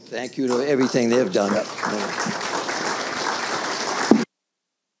done. Thank you to everything they've done.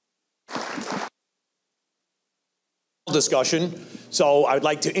 Discussion. So I'd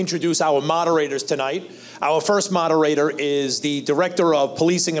like to introduce our moderators tonight. Our first moderator is the Director of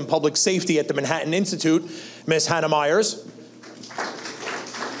Policing and Public Safety at the Manhattan Institute, Ms. Hannah Myers.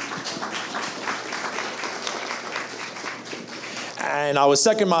 And our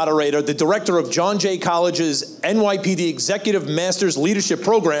second moderator, the Director of John Jay College's NYPD Executive Master's Leadership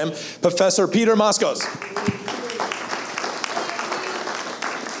Program, Professor Peter Moskos.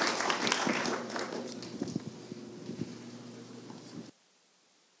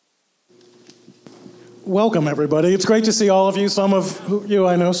 Welcome, everybody. It's great to see all of you. Some of you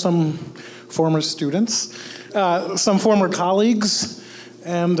I know, some former students, some former colleagues,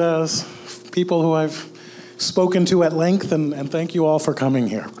 and people who I've spoken to at length, and thank you all for coming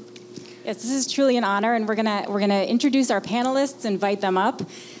here. Yes, this is truly an honor, and we're gonna introduce our panelists, invite them up,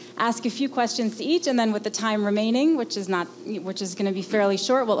 ask a few questions to each, and then with the time remaining, which is going to be fairly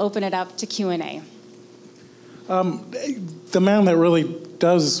short, we'll open it up to Q&A. The man that really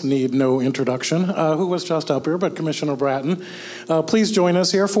does need no introduction, who was just up here, but Commissioner Bratton. Please join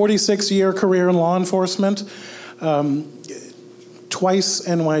us here. 46-year career in law enforcement, twice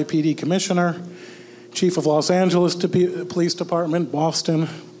NYPD Commissioner, Chief of Los Angeles Police Department, Boston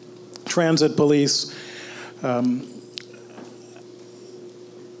Transit Police.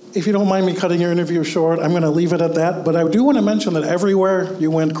 If you don't mind me cutting your interview short, I'm going to leave it at that. But I do want to mention that everywhere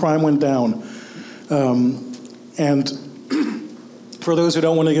you went, crime went down. And for those who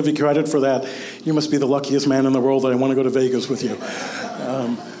don't want to give you credit for that, you must be the luckiest man in the world that I want to go to Vegas with you.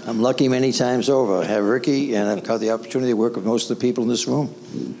 I'm lucky many times over. I have Ricky, and I've got the opportunity to work with most of the people in this room.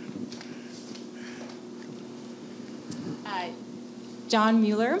 John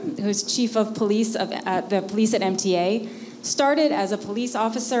Mueller, who's Chief of Police of the police at MTA, started as a police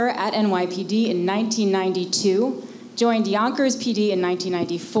officer at NYPD in 1992, joined Yonkers PD in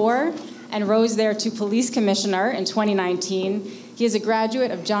 1994, and rose there to police commissioner in 2019. He is a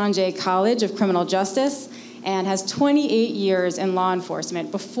graduate of John Jay College of Criminal Justice and has 28 years in law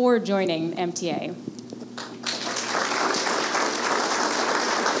enforcement before joining MTA.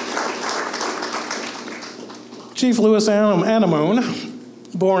 Chief Louis Anamone,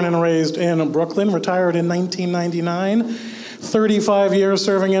 born and raised in Brooklyn, retired in 1999, 35 years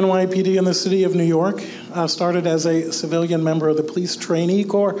serving NYPD in the city of New York, started as a civilian member of the Police Trainee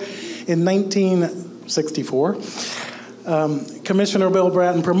Corps in 1964. Commissioner Bill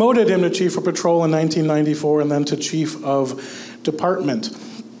Bratton promoted him to Chief of Patrol in 1994 and then to Chief of Department.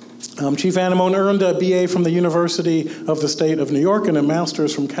 Chief Anemone earned a BA from the University of the State of New York and a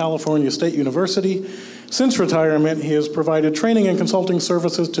master's from California State University. Since retirement, he has provided training and consulting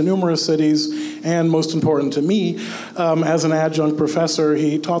services to numerous cities, and most important to me, as an adjunct professor,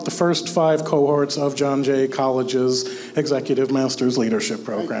 he taught the first 5 cohorts of John Jay College's Executive Master's Leadership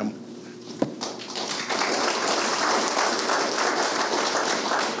Program.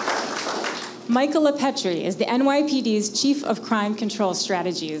 Michael LaPetrie is the NYPD's Chief of Crime Control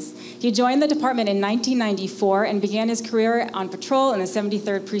Strategies. He joined the department in 1994 and began his career on patrol in the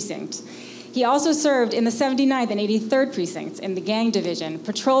 73rd Precinct. He also served in the 79th and 83rd Precincts in the Gang Division,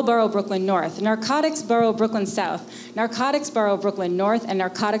 Patrol Bureau Brooklyn North, Narcotics Bureau Brooklyn South, Narcotics Bureau Brooklyn North, and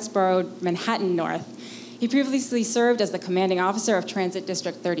Narcotics Bureau Manhattan North. He previously served as the commanding officer of Transit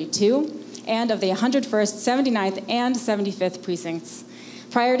District 32 and of the 101st, 79th, and 75th Precincts.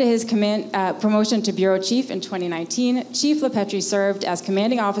 Prior to his promotion to Bureau Chief in 2019, Chief LaPetrie served as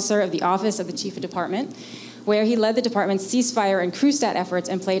commanding officer of the Office of the Chief of Department, where he led the department's ceasefire and CrewStat efforts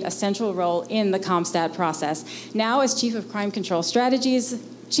and played a central role in the CompStat process. Now, as Chief of Crime Control Strategies,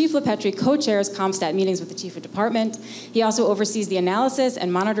 Chief LaPetrie co-chairs CompStat meetings with the Chief of Department. He also oversees the analysis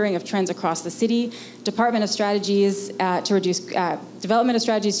and monitoring of trends across the city, development of strategies to reduce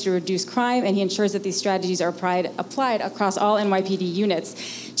crime, and he ensures that these strategies are applied across all NYPD units.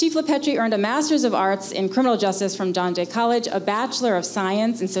 Chief LaPetrie earned a Master's of Arts in Criminal Justice from John Jay College, a Bachelor of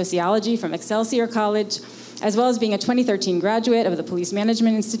Science in Sociology from Excelsior College, as well as being a 2013 graduate of the Police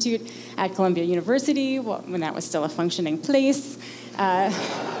Management Institute at Columbia University, when that was still a functioning place. I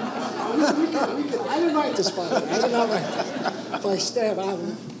didn't write this, by the way. I did not write this. My staff,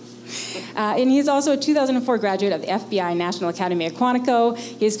 and he's also a 2004 graduate of the FBI National Academy at Quantico.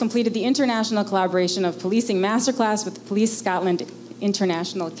 He has completed the International Collaboration of Policing Masterclass with the Police Scotland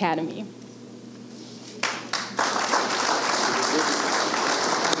International Academy.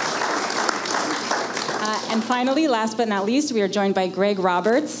 And finally, last but not least, we are joined by Greg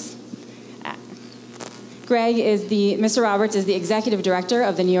Roberts. Mr. Roberts is the executive director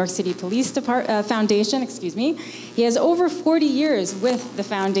of the New York City Police Foundation. He has over 40 years with the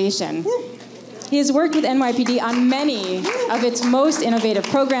foundation. He has worked with NYPD on many of its most innovative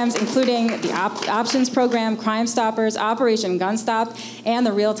programs, including the Options Program, Crime Stoppers, Operation Gun Stop, and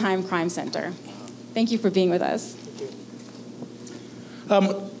the Real-Time Crime Center. Thank you for being with us.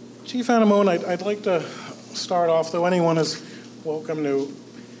 Chief Anemone, I'd like to start off, though anyone is welcome to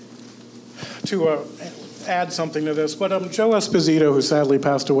add something to this, but Joe Esposito, who sadly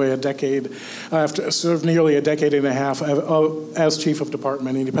passed away after served nearly a decade and a half as Chief of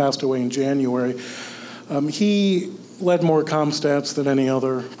Department, and he passed away in January. He led more CompStats than any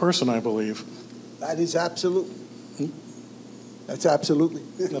other person, I believe. That is absolutely. That's absolutely.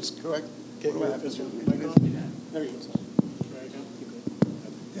 That's correct. There you go.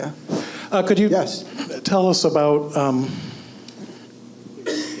 Yeah. Could you tell us about...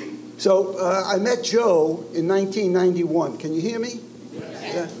 So I met Joe in 1991. Can you hear me?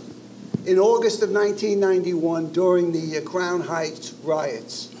 Yeah. In August of 1991, during the Crown Heights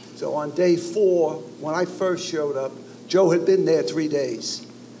riots. So on day 4, when I first showed up, Joe had been there 3 days.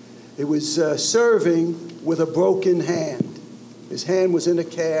 He was serving with a broken hand. His hand was in a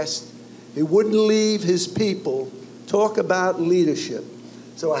cast. He wouldn't leave his people. Talk about leadership.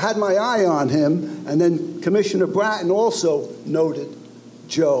 So I had my eye on him, and then Commissioner Bratton also noted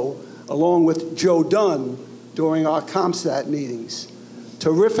Joe, along with Joe Dunn, during our CompStat meetings.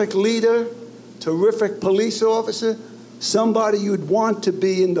 Terrific leader, terrific police officer, somebody you'd want to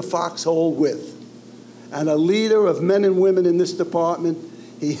be in the foxhole with. And a leader of men and women in this department.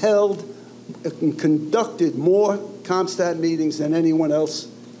 He held and conducted more CompStat meetings than anyone else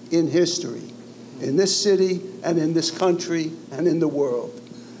in history, in this city and in this country and in the world.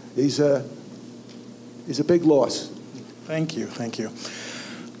 He's a big loss. Thank you, thank you.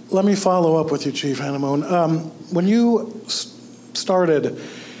 Let me follow up with you, Chief Anemone. When you took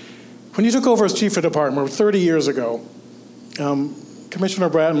over as Chief of Department 30 years ago, Commissioner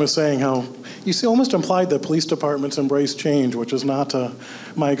Bratton was saying how you almost implied that police departments embrace change, which is not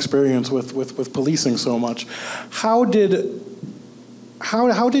my experience with policing so much. How did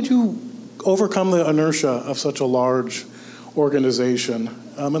you overcome the inertia of such a large organization?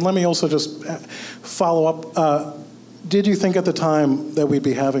 And let me also just follow up. Did you think at the time that we'd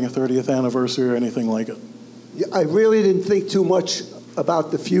be having a 30th anniversary or anything like it? Yeah, I really didn't think too much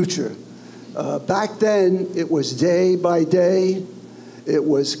about the future. Back then, it was day by day. It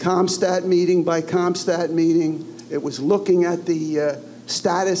was CompStat meeting by CompStat meeting. It was looking at the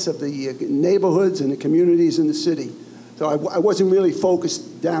status of the neighborhoods and the communities in the city. So I wasn't really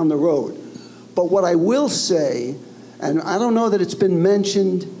focused down the road. But what I will say, and I don't know that it's been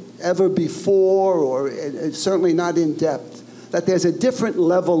mentioned ever before, or certainly not in depth, that there's a different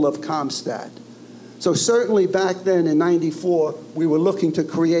level of CompStat. So certainly back then in '94, we were looking to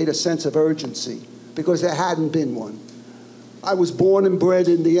create a sense of urgency because there hadn't been one. I was born and bred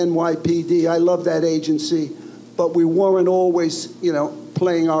in the NYPD. I love that agency, but we weren't always,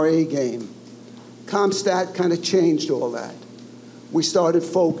 playing our A game. CompStat kind of changed all that. We started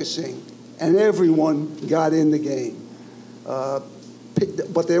focusing, and everyone got in the game.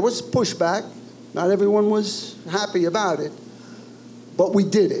 But there was pushback. Not everyone was happy about it, but we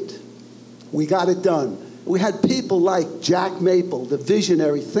did it. We got it done. We had people like Jack Maple, the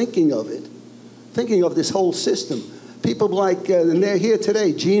visionary, thinking of it, thinking of this whole system. People like, and they're here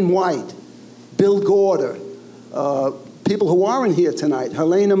today, Gene White, Bill Gorder, people who aren't here tonight,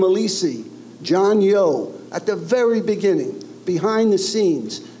 Helena Malisi, John Yo, at the very beginning, behind the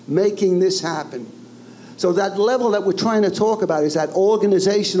scenes, making this happen. So that level that we're trying to talk about is that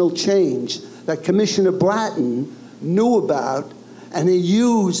organizational change that Commissioner Bratton knew about, and he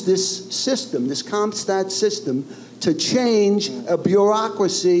used this system, this CompStat system, to change a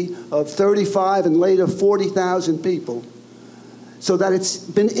bureaucracy of 35 and later 40,000 people so that it's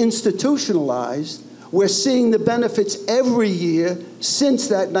been institutionalized. We're seeing the benefits every year since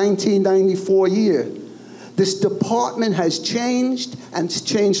that 1994 year. This department has changed, and it's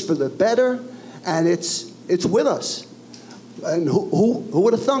changed for the better, and it's with us. And who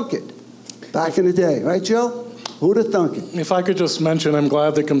would have thunk it back in the day, right, Joe? Who would have thunk it? If I could just mention, I'm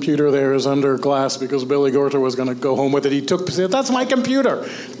glad the computer there is under glass because Billy Gorter was going to go home with it. He said, "That's my computer."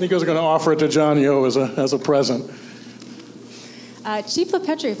 He was going to offer it to John Yo as a present. Chief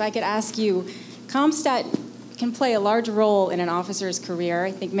LaPetri, if I could ask you, CompStat can play a large role in an officer's career.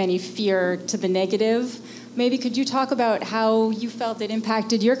 I think many fear to the negative. Maybe could you talk about how you felt it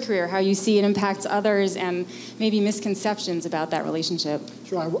impacted your career, how you see it impacts others, and maybe misconceptions about that relationship?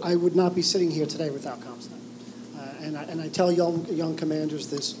 Sure, I would not be sitting here today without CompStat. And I tell young commanders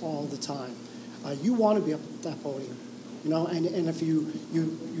this all the time. You want to be up at that podium, and if you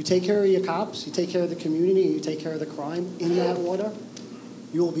take care of your cops, you take care of the community, you take care of the crime in that order,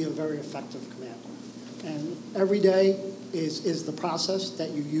 you will be a very effective commander. And every day is the process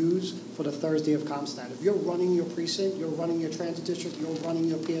that you use for the Thursday of CompStat. If you're running your precinct, you're running your transit district, you're running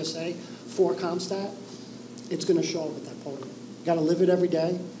your PSA for CompStat, it's going to show up at that podium. You got to live it every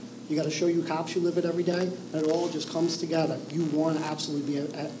day. You got to show you cops you live it every day, and it all just comes together. You want to absolutely be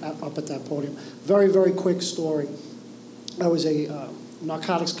up at that podium. Very, very quick story. I was a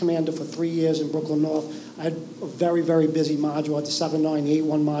narcotics commander for 3 years in Brooklyn North. I had a very, very busy module at the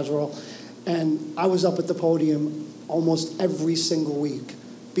 7981 module, and I was up at the podium almost every single week,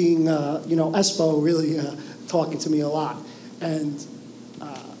 being, Espo really talking to me a lot. And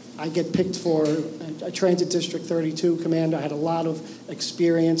I get picked for a Transit District 32 commander. I had a lot of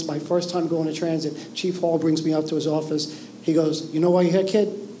experience. My first time going to transit, Chief Hall brings me up to his office. He goes, "You know why you're here, kid?"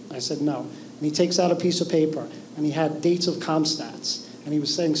 I said, "No." And he takes out a piece of paper, and he had dates of CompStats. And he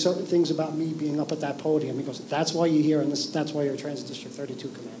was saying certain things about me being up at that podium. He goes, "That's why you're here, and that's why you're a Transit District 32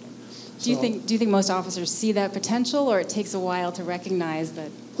 commander." Do you think most officers see that potential, or it takes a while to recognize that?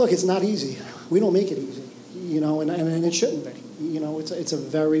 Look, it's not easy. We don't make it easy, and it shouldn't be. It's a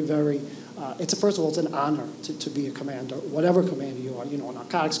very, very, first of all, it's an honor to be a commander, whatever commander you are, a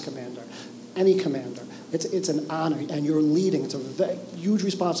narcotics commander, any commander. It's an honor, and you're leading. It's a huge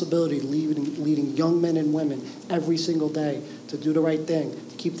responsibility leading young men and women every single day to do the right thing,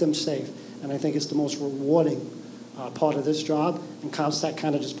 to keep them safe. And I think it's the most rewarding part of this job, and CompStat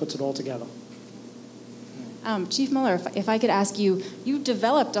kind of just puts it all together. Chief Mueller, if I could ask you, you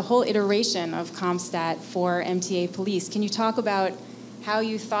developed a whole iteration of CompStat for MTA Police. Can you talk about how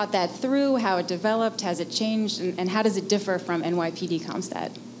you thought that through, how it developed, has it changed, and how does it differ from NYPD CompStat?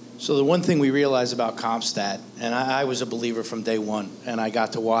 So the one thing we realized about CompStat, and I was a believer from day one, and I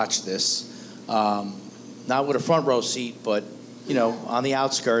got to watch this, not with a front row seat, but on the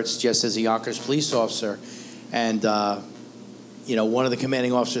outskirts, just as a Yonkers police officer. And one of the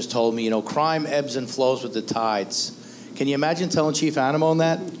commanding officers told me, crime ebbs and flows with the tides. Can you imagine telling Chief Animo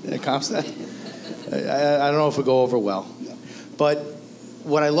that at CompStat? I don't know if it would go over well. But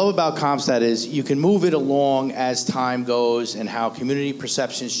what I love about CompStat is you can move it along as time goes and how community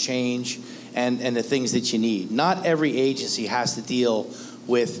perceptions change and the things that you need. Not every agency has to deal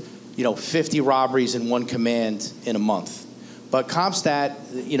with 50 robberies in one command in a month. But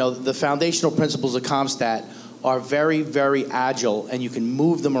CompStat, the foundational principles of CompStat are very, very agile, and you can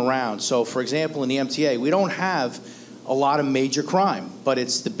move them around. So, for example, in the MTA, we don't have a lot of major crime, but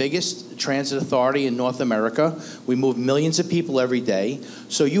it's the biggest transit authority in North America. We move millions of people every day,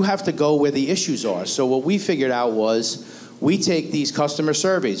 so you have to go where the issues are. So what we figured out was we take these customer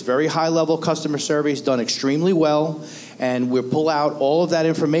surveys, very high-level customer surveys done extremely well, and we pull out all of that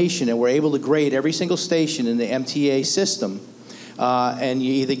information, and we're able to grade every single station in the MTA system. And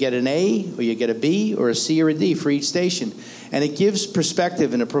you either get an A, or you get a B, or a C, or a D for each station. And it gives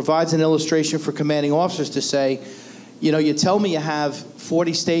perspective, and it provides an illustration for commanding officers to say, you know, you tell me you have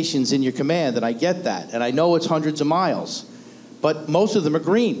 40 stations in your command, and I get that, and I know it's hundreds of miles, but most of them are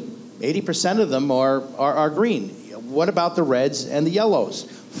green. 80% of them are green. What about the reds and the yellows?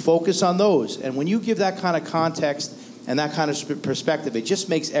 Focus on those. And when you give that kind of context and that kind of perspective, it just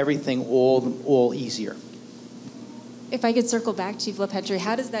makes everything all easier. If I could circle back, Chief LaPetri,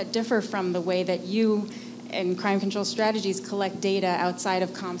 how does that differ from the way that you and Crime Control Strategies collect data outside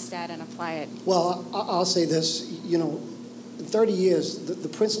of CompStat and apply it? Well, I'll say this, you know, in 30 years, the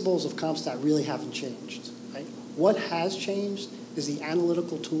principles of CompStat really haven't changed, right? What has changed is the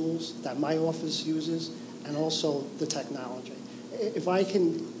analytical tools that my office uses and also the technology. If I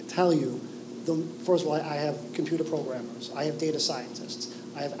can tell you, first of all, I have computer programmers, I have data scientists,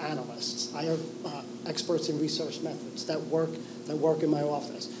 I have analysts, I have experts in research methods that work in my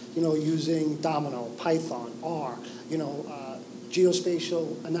office, you know, using Domino, Python, R, you know,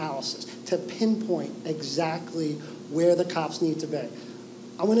 geospatial analysis to pinpoint exactly where the cops need to be.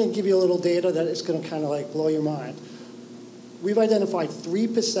 I'm going to give you a little data that is going to kind of like blow your mind. We've identified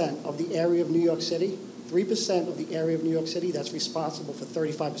 3% of the area of New York City, 3% of the area of New York City that's responsible for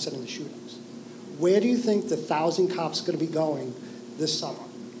 35% of the shootings. Where do you think the 1,000 cops are going to be going this summer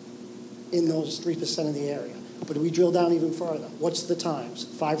in those 3% of the area? But we drill down even further. What's the times?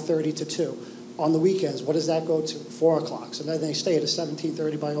 5:30 to 2. On the weekends, what does that go to? 4 o'clock. So then they stay at a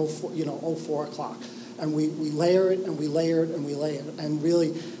 17:30 by 04 o'clock. And we layer it, and we layer it, and we layer it. And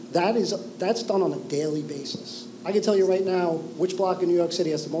really, that's done on a daily basis. I can tell you right now which block in New York City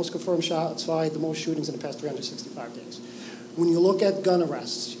has the most confirmed shots fired, the most shootings in the past 365 days. When you look at gun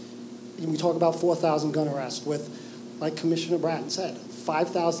arrests, we talk about 4,000 gun arrests with, like Commissioner Bratton said,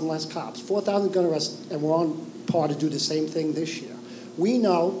 5,000 less cops, 4,000 gun arrests, and we're on par to do the same thing this year. We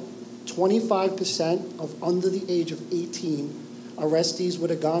know 25% of under the age of 18 arrestees with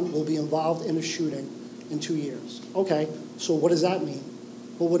a gun will be involved in a shooting in 2 years. Okay, so what does that mean?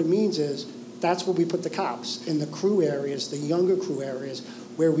 Well, what it means is that's where we put the cops, in the crew areas, the younger crew areas,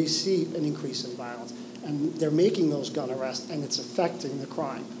 where we see an increase in violence. And they're making those gun arrests, and it's affecting the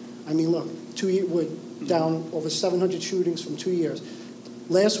crime. I mean, look, we're down over 700 shootings from 2 years.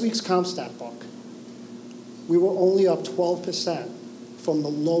 Last week's CompStat book, we were only up 12% from the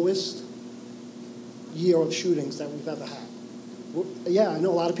lowest year of shootings that we've ever had. Yeah, I know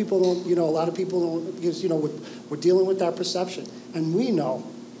a lot of people don't, because, we're dealing with that perception. And we know,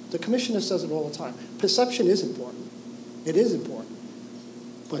 the commissioner says it all the time, perception is important. It is important.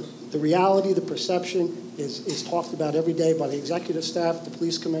 But the reality, the perception is talked about every day by the executive staff, the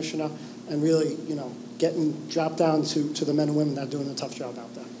police commissioner, and really, getting dropped down to the men and women that are doing a tough job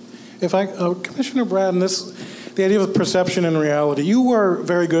out there. If Commissioner Bratton, the idea of perception and reality, you were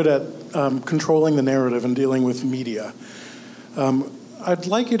very good at controlling the narrative and dealing with media. I'd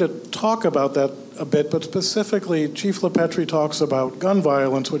like you to talk about that a bit, but specifically, Chief LaPetri talks about gun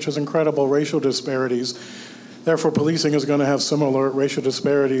violence, which is incredible racial disparities. Therefore, policing is going to have similar racial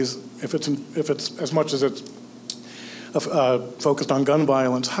disparities if it's as much as it's focused on gun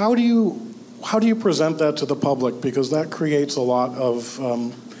violence. How do you present that to the public? Because that creates a lot of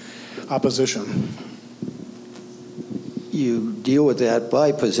opposition. You deal with that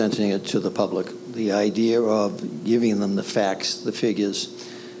by presenting it to the public. The idea of giving them the facts, the figures,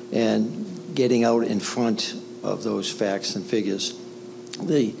 and getting out in front of those facts and figures.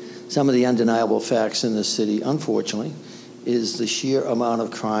 Some of the undeniable facts in this city, unfortunately, is the sheer amount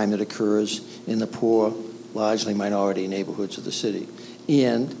of crime that occurs in the poor, largely minority neighborhoods of the city,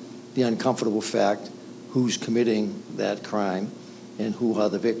 and the uncomfortable fact who's committing that crime and who are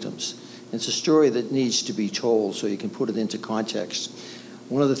the victims. It's a story that needs to be told so you can put it into context.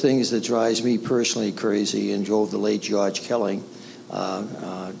 One of the things that drives me personally crazy and drove the late George Kelly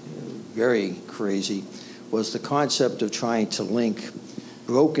very crazy was the concept of trying to link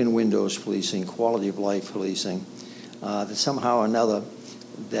broken windows policing, quality of life policing, that somehow or another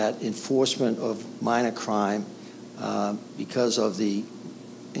that enforcement of minor crime because of in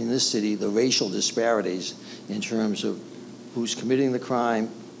this city, the racial disparities in terms of who's committing the crime,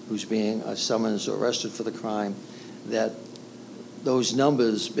 who's being summoned or arrested for the crime, that those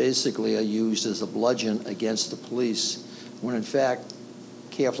numbers basically are used as a bludgeon against the police, when in fact,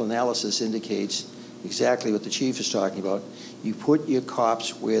 careful analysis indicates exactly what the chief is talking about. You put your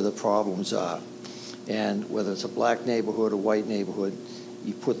cops where the problems are. And whether it's a black neighborhood or white neighborhood,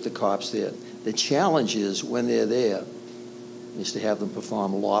 you put the cops there. The challenge is when they're there, is to have them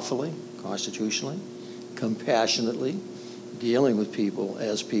perform lawfully, constitutionally, compassionately, dealing with people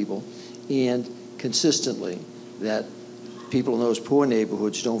as people, and consistently, that people in those poor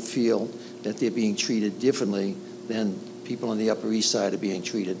neighborhoods don't feel that they're being treated differently than people on the Upper East Side are being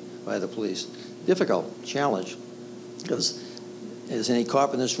treated by the police. Difficult challenge, because as any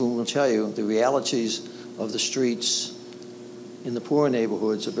cop in this room will tell you, the realities of the streets in the poor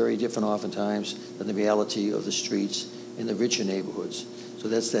neighborhoods are very different oftentimes than the reality of the streets in the richer neighborhoods. So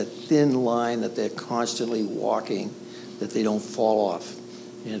that's that thin line that they're constantly walking, that they don't fall off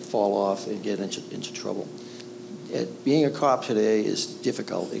and get into trouble. Being a cop today is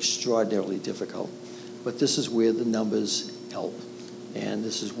difficult, extraordinarily difficult, but this is where the numbers help, and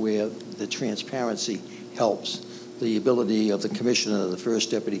this is where the transparency helps. The ability of the commissioner, the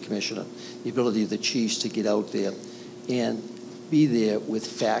first deputy commissioner, the ability of the chiefs to get out there and be there with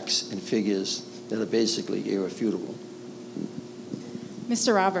facts and figures that are basically irrefutable.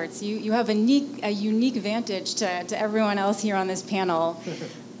 Mr. Roberts, you have a unique advantage to everyone else here on this panel.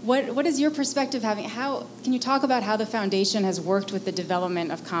 What is your perspective having? Can you talk about how the foundation has worked with the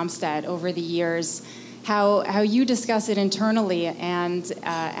development of CompStat over the years, how you discuss it internally, and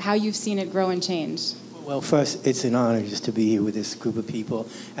how you've seen it grow and change? Well, first, it's an honor just to be here with this group of people.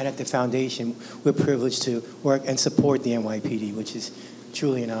 And at the foundation, we're privileged to work and support the NYPD, which is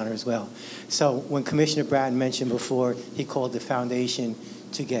truly an honor as well. So when Commissioner Bratton mentioned before, he called the foundation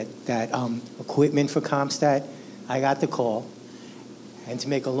to get that equipment for CompStat, I got the call. And to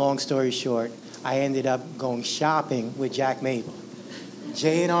make a long story short, I ended up going shopping with Jack Mabel.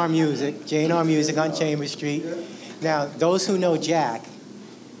 J&R Music on Chambers Street. Now, those who know Jack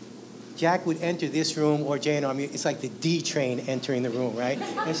would enter this room or J&R Music. It's like the D train entering the room, right?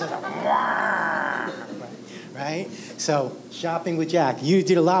 It's like, right? So, shopping with Jack. You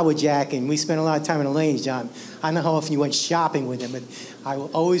did a lot with Jack, and we spent a lot of time in the lanes, John. I don't know how often you went shopping with him, but I will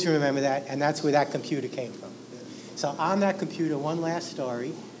always remember that, and that's where that computer came from. So on that computer, one last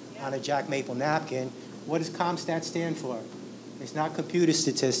story on a Jack Maple napkin. What does CompStat stand for? It's not computer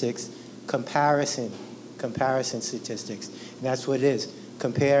statistics, comparison statistics. And that's what it is.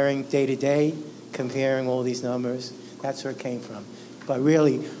 Comparing day to day, comparing all these numbers. That's where it came from. But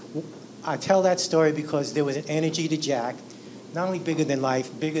really, I tell that story because there was an energy to Jack, not only bigger than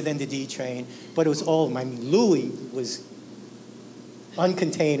life, bigger than the D train, but it was all of them. I mean, Louis was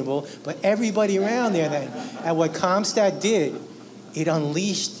uncontainable, but everybody around there then. And what CompStat did, it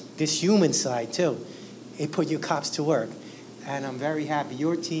unleashed this human side too. It put your cops to work. And I'm very happy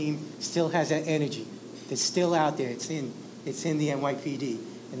your team still has that energy. It's still out there. It's in the NYPD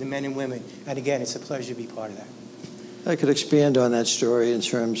and the men and women. And again, it's a pleasure to be part of that. I could expand on that story in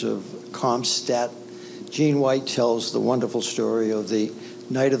terms of CompStat. Gene White tells the wonderful story of the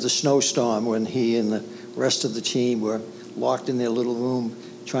night of the snowstorm when he and the rest of the team were locked in their little room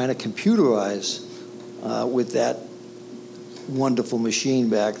trying to computerize with that wonderful machine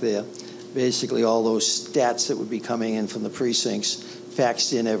back there, basically all those stats that would be coming in from the precincts,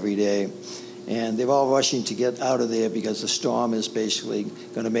 faxed in every day. And they're all rushing to get out of there because the storm is basically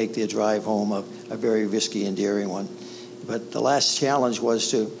going to make their drive home a very risky and daring one. But the last challenge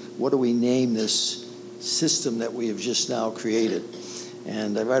was to, what do we name this system that we have just now created?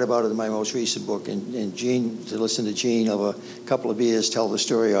 And I write about it in my most recent book, and Gene, to listen to Gene over a couple of beers tell the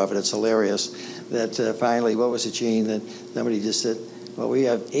story of it, it's hilarious, that finally, what was it, Gene, that somebody just said, well, we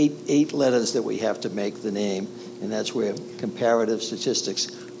have eight letters that we have to make the name, and that's where comparative statistics,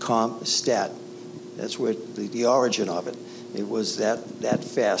 CompStat, that's where the origin of it. It was that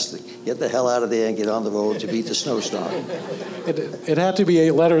fast. Get the hell out of there and get on the road to beat the snowstorm. It had to be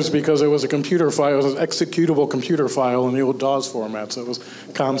 8 letters because it was a computer file. It was an executable computer file in the old DOS format, so it was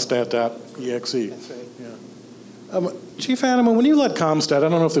CompStat.exe. That's right. Yeah. Chief Hanneman, when you led CompStat, I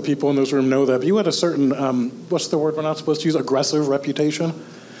don't know if the people in this room know that, but you had a certain, what's the word we're not supposed to use, aggressive reputation.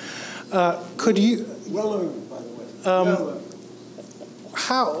 Could you... Well earned, by the way.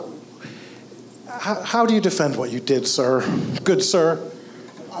 How do you defend what you did, sir? Good sir.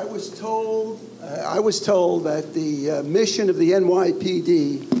 I was told that the mission of the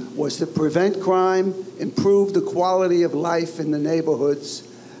NYPD was to prevent crime, improve the quality of life in the neighborhoods,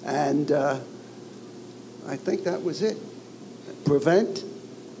 and I think that was it. Prevent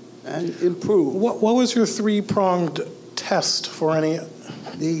and improve. What was your 3-pronged test for any?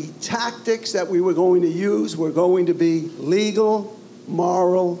 The tactics that we were going to use were going to be legal,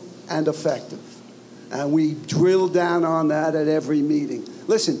 moral, and effective. And we drilled down on that at every meeting.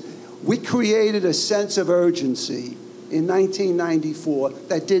 Listen, we created a sense of urgency in 1994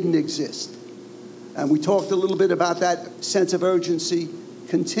 that didn't exist. And we talked a little bit about that sense of urgency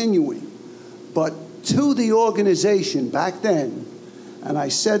continuing. But to the organization back then, and I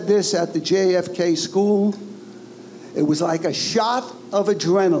said this at the JFK school, it was like a shot of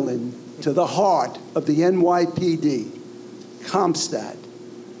adrenaline to the heart of the NYPD. CompStat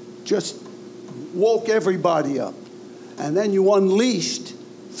just woke everybody up. And then you unleashed,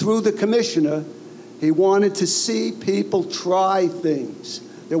 through the commissioner, he wanted to see people try things.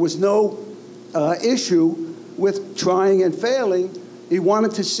 There was no issue with trying and failing. He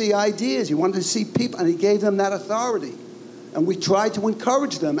wanted to see ideas. He wanted to see people, and he gave them that authority. And we tried to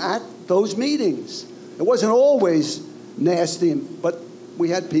encourage them at those meetings. It wasn't always nasty, but we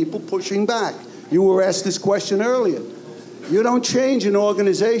had people pushing back. You were asked this question earlier. You don't change an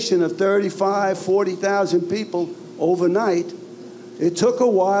organization of 35, 40,000 people overnight. It took a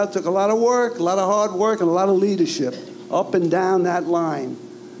while, it took a lot of work, a lot of hard work, and a lot of leadership up and down that line.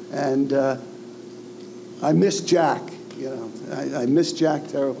 And I miss Jack, you know. I miss Jack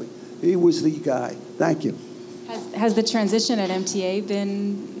terribly. He was the guy. Thank you. Has the transition at MTA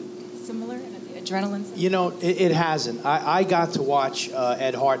been similar? Adrenaline? You know, it hasn't. I got to watch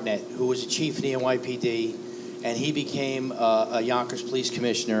Ed Hartnett, who was a chief in the NYPD, and he became a Yonkers police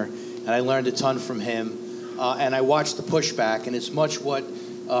commissioner, and I learned a ton from him. And I watched the pushback, and it's much what,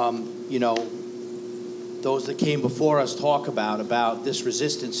 you know, those that came before us talk about this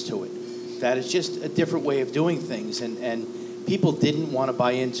resistance to it, that it's just a different way of doing things, and people didn't want to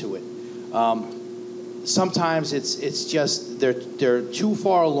buy into it. Sometimes it's just they're too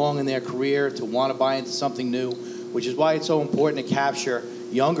far along in their career to want to buy into something new, which is why it's so important to capture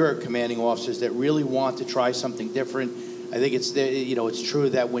younger commanding officers that really want to try something different. I think it's true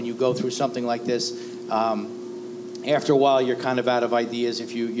that when you go through something like this, after a while you're kind of out of ideas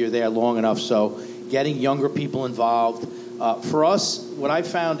if you're there long enough. So getting younger people involved. For us, what I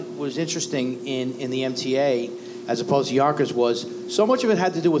found was interesting in the MTA as opposed to Yonkers was so much of it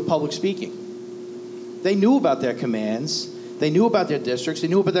had to do with public speaking. They knew about their commands. They knew about their districts. They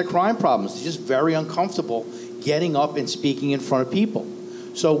knew about their crime problems. They're just very uncomfortable getting up and speaking in front of people.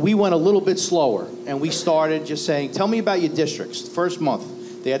 So we went a little bit slower, and we started just saying, tell me about your districts. The first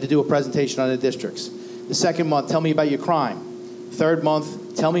month, they had to do a presentation on the districts. The second month, tell me about your crime. Third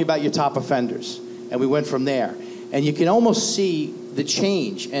month, tell me about your top offenders. And we went from there. And you can almost see the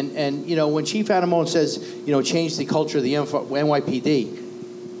change. And you know, when Chief Adamone says, you know, change the culture of the NYPD,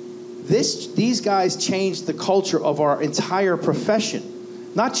 these guys changed the culture of our entire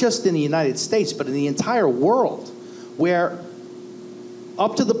profession, not just in the United States, but in the entire world, where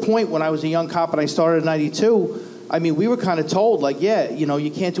up to the point when I was a young cop and I started in '92, I mean, we were kind of told, like, yeah, you know,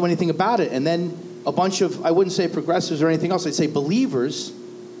 you can't do anything about it. And then a bunch of, I wouldn't say progressives or anything else, I'd say believers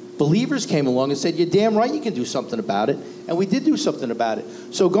came along and said, you're damn right you can do something about it. And we did do something about it.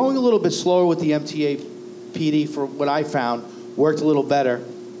 So going a little bit slower with the MTA PD, for what I found, worked a little better.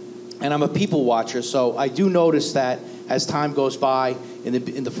 And I'm a people watcher, so I do notice that as time goes by,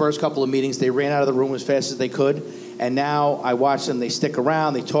 in the first couple of meetings, they ran out of the room as fast as they could. And now I watch them, they stick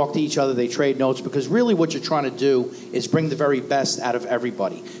around, they talk to each other, they trade notes, because really what you're trying to do is bring the very best out of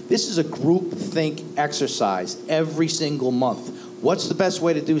everybody. This is a group think exercise every single month. What's the best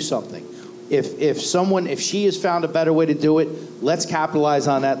way to do something? If she has found a better way to do it, let's capitalize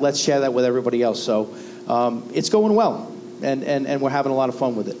on that, let's share that with everybody else. So it's going well, and we're having a lot of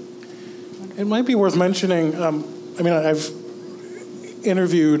fun with it. It might be worth mentioning, I mean, I've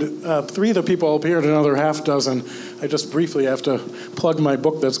interviewed 3 of the people up here and another half dozen. I just briefly have to plug my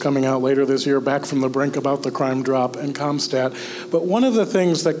book that's coming out later this year, Back from the Brink, about the crime drop and CompStat. But one of the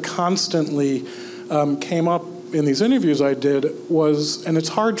things that constantly came up in these interviews I did was, and it's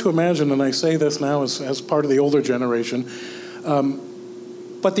hard to imagine, and I say this now as part of the older generation,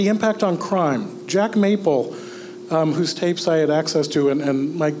 but the impact on crime. Jack Maple, whose tapes I had access to,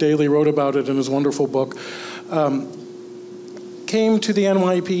 and Mike Daly wrote about it in his wonderful book, came to the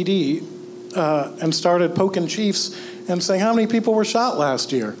NYPD and started poking chiefs and saying, how many people were shot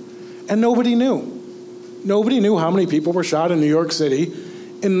last year? And nobody knew. Nobody knew how many people were shot in New York City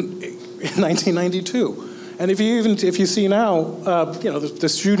in 1992. And if you see now, you know, the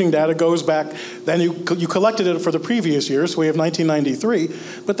shooting data goes back, then you collected it for the previous year, so we have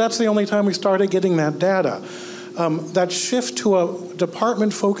 1993, but that's the only time we started getting that data. That shift to a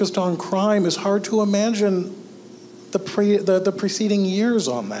department focused on crime is hard to imagine the preceding years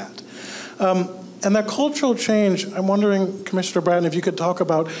on that. And that cultural change, I'm wondering, Commissioner Bratton, if you could talk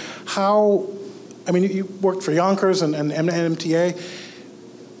about how, I mean, you worked for Yonkers and MTA.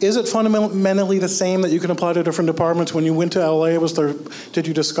 Is it fundamentally the same that you can apply to different departments? When you went to LA, did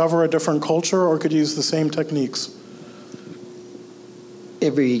you discover a different culture, or could you use the same techniques?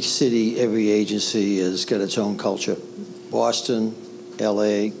 Every city, every agency has got its own culture. Boston,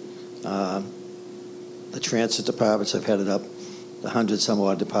 LA, the transit departments I've headed up, the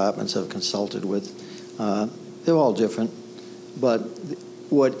 100-some-odd departments I've consulted with, they're all different. But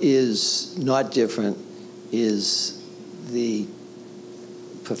what is not different is the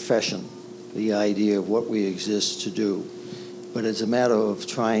profession, the idea of what we exist to do. But it's a matter of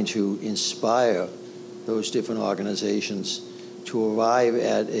trying to inspire those different organizations to arrive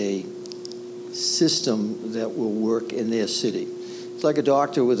at a system that will work in their city. It's like a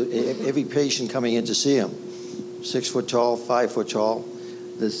doctor with every patient coming in to see him, 6 foot tall, 5 foot tall.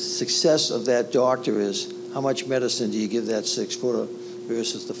 The success of that doctor is how much medicine do you give that 6-footer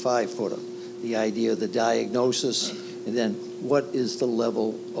versus the 5-footer? The idea of the diagnosis, and then what is the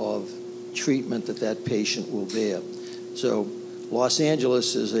level of treatment that that patient will bear. So Los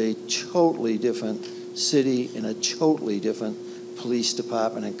Angeles is a totally different city and a totally different police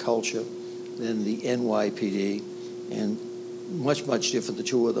department and culture than the NYPD, and much, much different, the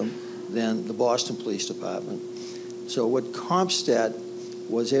two of them, than the Boston Police Department. So what CompStat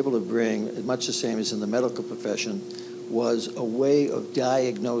was able to bring, much the same as in the medical profession, was a way of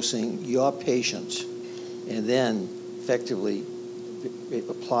diagnosing your patient and then effectively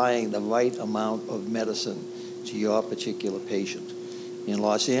applying the right amount of medicine to your particular patient. In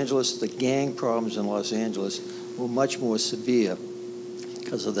Los Angeles, the gang problems in Los Angeles were much more severe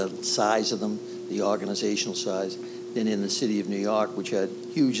because of the size of them, the organizational size, than in the city of New York, which had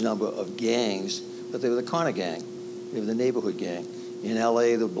a huge number of gangs, but they were the corner gang. They were the neighborhood gang. In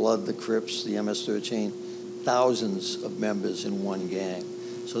LA, the Blood, the Crips, the MS-13, thousands of members in one gang.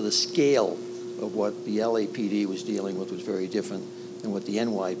 So the scale of what the LAPD was dealing with was very different than what the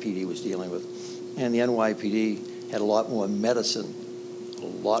NYPD was dealing with. And the NYPD had a lot more medicine, a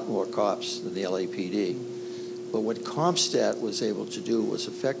lot more cops than the LAPD. But what CompStat was able to do was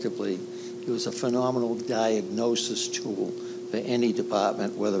effectively, it was a phenomenal diagnosis tool for any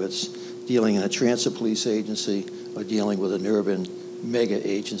department, whether it's dealing in a transit police agency or dealing with an urban mega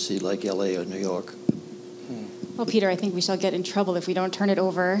agency like LA or New York. Well, Peter, I think we shall get in trouble if we don't turn it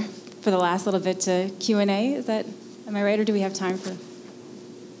over for the last little bit to Q&A. Is that, am I right, or do we have time for?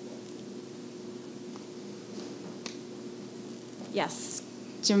 Yes,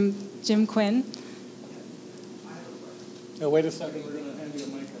 Jim Quinn. Oh, wait a second, we're going to hand you a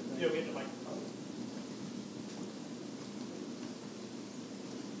mic. Yeah, we have the mic.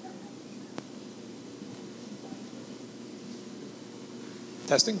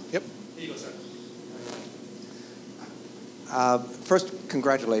 Testing? Yep. Here you go, sir. First,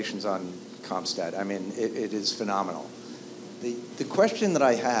 congratulations on CompStat. I mean, it is phenomenal. The question that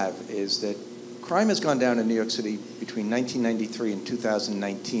I have is that crime has gone down in New York City between 1993 and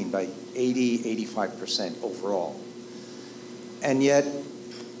 2019 by 85% overall. And yet,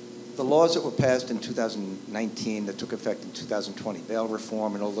 the laws that were passed in 2019 that took effect in 2020, bail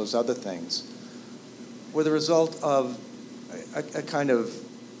reform and all those other things, were the result of a kind of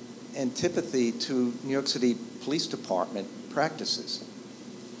antipathy to New York City Police Department practices.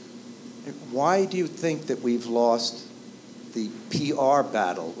 Why do you think that we've lost the PR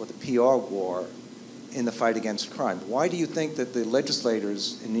battle or the PR war in the fight against crime? Why do you think that the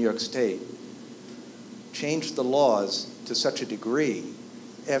legislators in New York State changed the laws to such a degree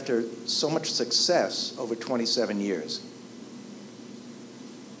after so much success over 27 years?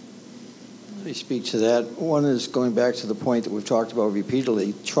 Let me speak to that. One is going back to the point that we've talked about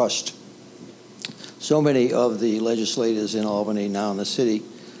repeatedly, trust. So many of the legislators in Albany, now in the city,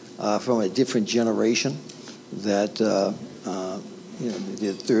 from a different generation that,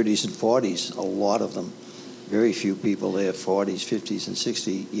 they're 30s and 40s, a lot of them. Very few people there, 40s, 50s, and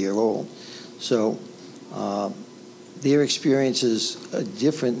 60-year-old. So their experiences are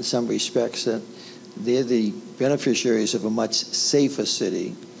different in some respects, that they're the beneficiaries of a much safer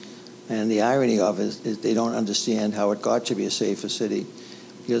city. And the irony of it is they don't understand how it got to be a safer city,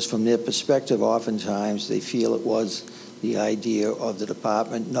 because from their perspective, oftentimes they feel it was the idea of the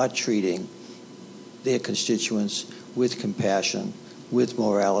department not treating their constituents with compassion, with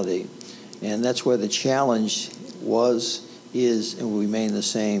morality. And that's where the challenge was, is, and will remain the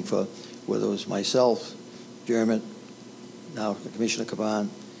same for whether it was myself, Dermot, now Commissioner Caban,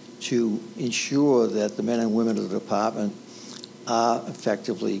 to ensure that the men and women of the department are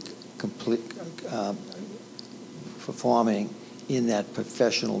effectively performing in that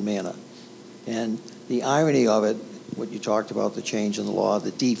professional manner. And the irony of it, what you talked about, the change in the law,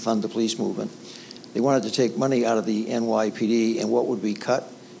 the defund the police movement, they wanted to take money out of the NYPD, and what would we cut?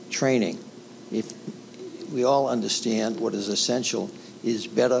 Training. If we all understand what is essential is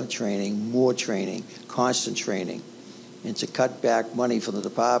better training, more training, constant training. And to cut back money for the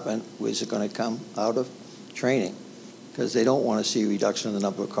department, where's it going to come out of? Training. Because they don't want to see a reduction in the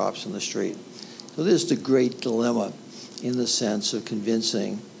number of cops in the street. So there's the great dilemma in the sense of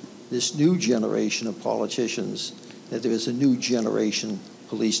convincing this new generation of politicians that there is a new generation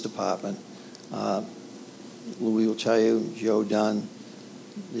police department. Louis will tell you, Joe Dunn,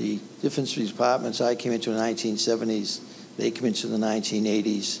 the difference between departments I came into in the 1970s, they came into the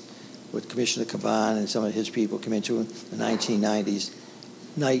 1980s, what Commissioner Caban and some of his people came into in the 1990s,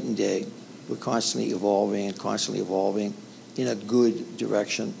 night and day. We're constantly evolving and constantly evolving in a good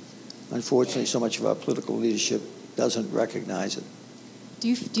direction. Unfortunately, so much of our political leadership doesn't recognize it. Do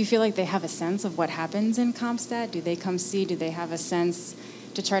you feel like they have a sense of what happens in CompStat? Do they come see? Do they have a sense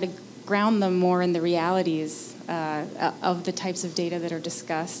to try to ground them more in the realities of the types of data that are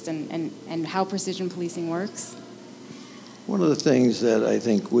discussed and how precision policing works? One of the things that I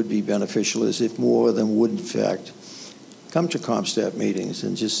think would be beneficial is if more of them would, in fact, come to CompStat meetings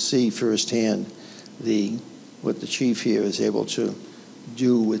and just see firsthand what the chief here is able to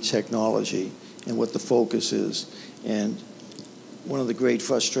do with technology and what the focus is. And one of the great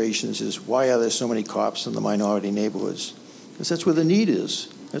frustrations is, why are there so many cops in the minority neighborhoods? Because that's where the need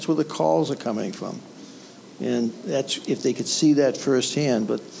is. That's where the calls are coming from. And that's if they could see that firsthand.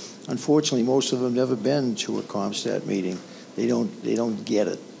 But unfortunately, most of them have never been to a CompStat meeting. They don't get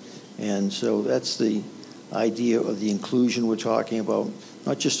it. And so that's the idea of the inclusion we're talking about,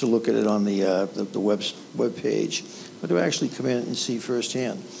 not just to look at it on the web page, but to actually come in and see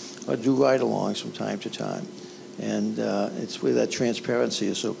firsthand, or do ride-alongs from time to time. And it's where that transparency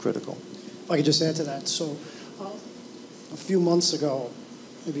is so critical. If I could just add to that. So a few months ago,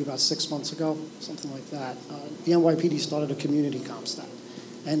 maybe about 6 months ago, something like that, the NYPD started a community CompStat.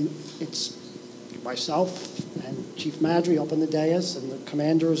 And it's myself and Chief Madry up in the dais, and the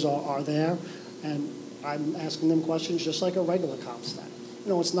commanders are there, and I'm asking them questions just like a regular CompStat. You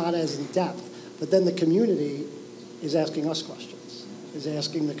know, it's not as in-depth, but then the community is asking us questions, is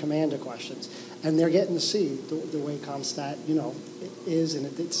asking the commander questions, and they're getting to see the way CompStat, you know, is, and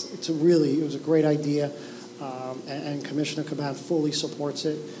it was a great idea, and Commissioner Caban fully supports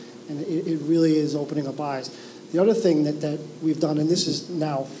it, and it really is opening up eyes. The other thing that we've done, and this is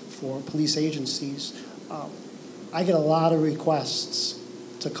now for police agencies, I get a lot of requests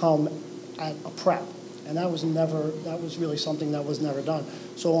to come at a prep, and that was really something that was never done.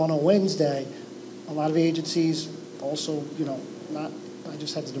 So on a Wednesday, a lot of agencies also, you know, I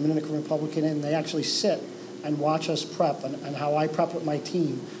just had the Dominican Republic in, they actually sit and watch us prep and how I prep with my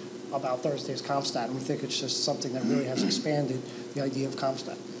team about Thursday's CompStat, and we think it's just something that really has expanded the idea of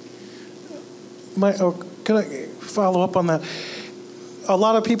CompStat. Can I follow up on that? A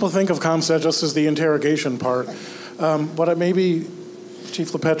lot of people think of CompStat just as the interrogation part, but maybe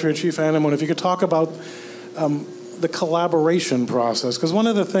Chief LaPetria, Chief Anemone, if you could talk about the collaboration process, because one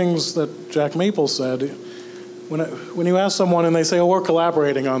of the things that Jack Maple said, when you ask someone and they say, oh, we're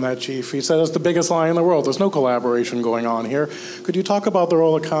collaborating on that, Chief, he said, it's the biggest lie in the world. There's no collaboration going on here. Could you talk about the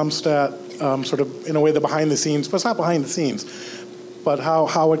role of CompStat, sort of, in a way, the behind the scenes, but it's not behind the scenes, but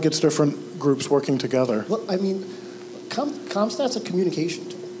how it gets different groups working together? Well, I mean, CompStat's a communication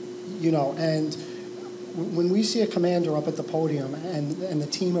tool, you know, and when we see a commander up at the podium and the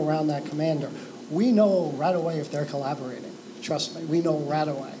team around that commander, we know right away if they're collaborating. Trust me, we know right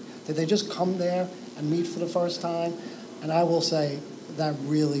away. Did they just come there and meet for the first time? And I will say that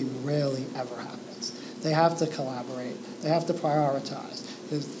really rarely ever happens. They have to collaborate. They have to prioritize.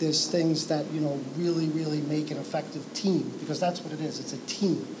 There's things that, you know, really, really make an effective team, because that's what it is. It's a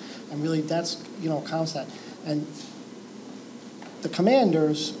team. And really that's, you know, CompStat. And the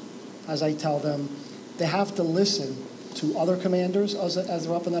commanders, as I tell them, they have to listen to other commanders as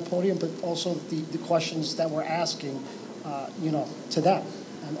they're up on that podium, but also the questions that we're asking, you know, to them.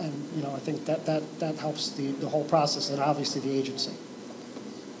 And you know, I think that helps the whole process, and obviously the agency.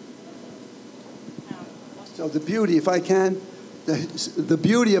 So the beauty, if I can, the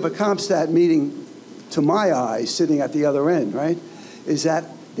beauty of a CompStat meeting, to my eyes, sitting at the other end, right, is that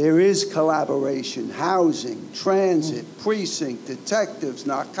there is collaboration, housing, transit, precinct, detectives,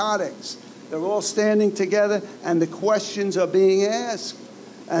 narcotics. They're all standing together, and the questions are being asked,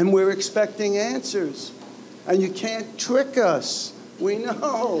 and we're expecting answers. And you can't trick us. We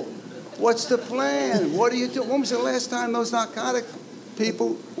know. What's the plan? What do you do? When was the last time those narcotic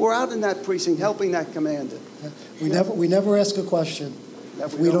people were out in that precinct helping that commander? We never ask a question.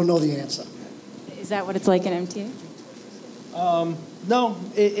 We don't know the answer. Is that what it's like in MTA? No,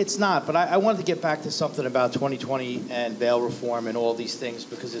 it's not. But I wanted to get back to something about 2020 and bail reform and all these things,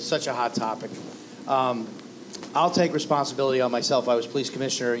 because it's such a hot topic. I'll take responsibility on myself. I was police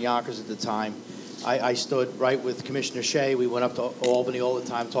commissioner in Yonkers at the time. I stood right with Commissioner Shea. We went up to Albany all the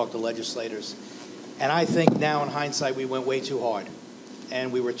time, talked to legislators. And I think now in hindsight we went way too hard.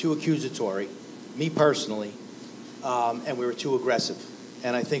 And we were too accusatory. me personally, and we were too aggressive.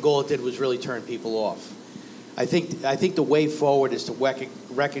 And I think all it did was really turn people off. I think the way forward is to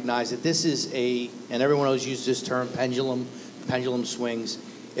recognize that this is and everyone always uses this term, pendulum swings.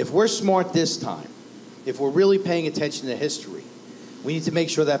 If we're smart this time, if we're really paying attention to history, we need to make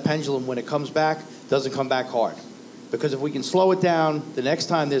sure that pendulum, when it comes back, doesn't come back hard. Because if we can slow it down, the next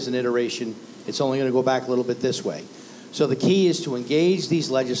time there's an iteration, it's only going to go back a little bit this way. So the key is to engage these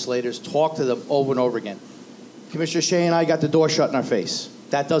legislators, talk to them over and over again. Commissioner Shea and I got the door shut in our face.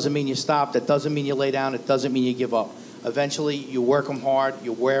 That doesn't mean you stop. That doesn't mean you lay down. It doesn't mean you give up. Eventually, you work them hard,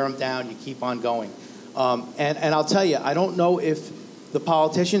 you wear them down, you keep on going. And I'll tell you, I don't know if the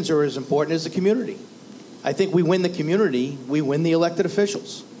politicians are as important as the community. I think we win the community, we win the elected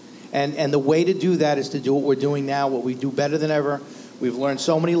officials. And the way to do that is to do what we're doing now, what we do better than ever. We've learned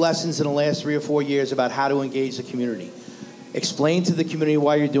so many lessons in the last 3 or 4 years about how to engage the community. Explain to the community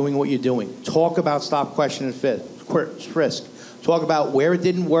why you're doing what you're doing. Talk about stop, question, and frisk. Talk about where it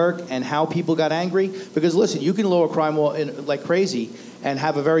didn't work and how people got angry. Because listen, you can lower crime like crazy and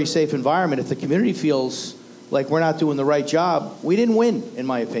have a very safe environment. If the community feels like we're not doing the right job, we didn't win, in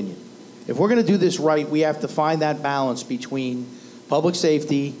my opinion. If we're going to do this right, we have to find that balance between public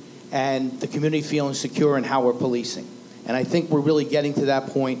safety and the community feeling secure in how we're policing. And I think we're really getting to that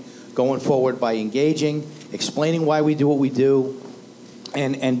point going forward by engaging, explaining why we do what we do,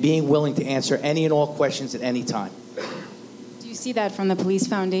 and being willing to answer any and all questions at any time. Do you see that from the Police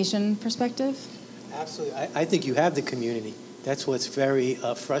Foundation perspective? Absolutely. I think you have the community. That's what's very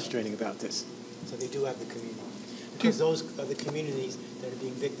frustrating about this. So they do have the community. Because those are the communities that are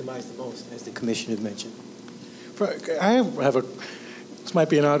being victimized the most, as the commissioner mentioned. This might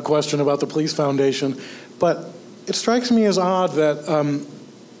be an odd question about the Police Foundation, but it strikes me as odd that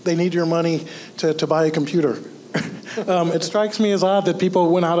they need your money to buy a computer. It strikes me as odd that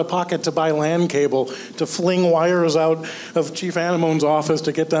people went out of pocket to buy LAN cable, to fling wires out of Chief Anamone's office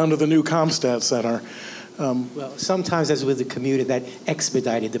to get down to the new CompStat Center. Well, sometimes as with the commuter, that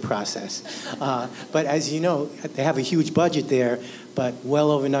expedited the process. But as you know, they have a huge budget there, but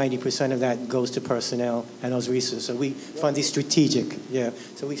well over 90% of that goes to personnel and those resources. So we fund these strategic,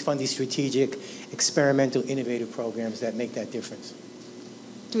 experimental, innovative programs that make that difference.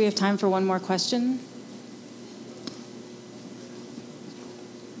 Do we have time for one more question?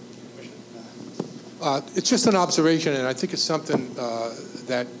 It's just an observation, and I think it's something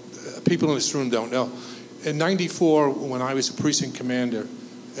that people in this room don't know. In '94, when I was a precinct commander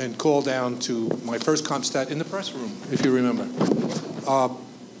and called down to my first CompStat in the press room, if you remember,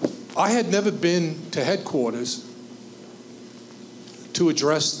 I had never been to headquarters to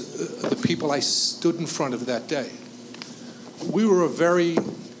address the people I stood in front of that day. We were a very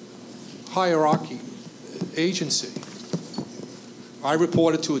hierarchy agency. I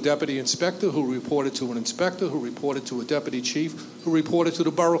reported to a deputy inspector, who reported to an inspector, who reported to a deputy chief, who reported to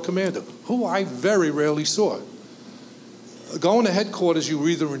the borough commander, who I very rarely saw. Going to headquarters, you were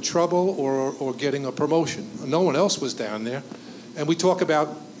either in trouble or getting a promotion. No one else was down there. And we talk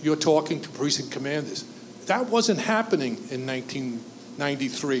about you're talking to precinct commanders. That wasn't happening in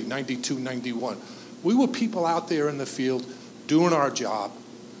 1993, 92, 91. We were people out there in the field doing our job.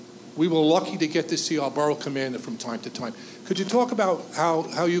 We were lucky to get to see our borough commander from time to time. Could you talk about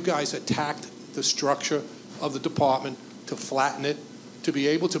how you guys attacked the structure of the department to flatten it, to be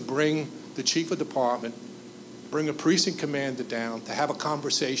able to bring the chief of department, bring a precinct commander down, to have a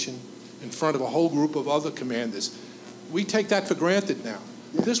conversation in front of a whole group of other commanders? We take that for granted now.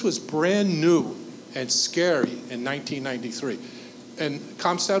 Yeah. This was brand new and scary in 1993. And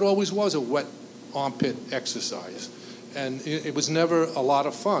CompStat always was a wet armpit exercise. And it was never a lot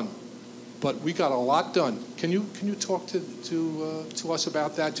of fun. But we got a lot done. Can you talk to us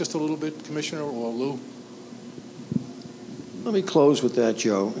about that just a little bit, Commissioner, or Lou? Let me close with that,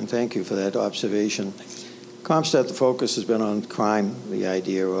 Joe, and thank you for that observation. CompStat, the focus has been on crime, the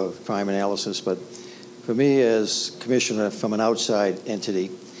idea of crime analysis, but for me as commissioner from an outside entity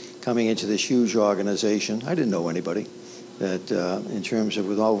coming into this huge organization, I didn't know anybody. That in terms of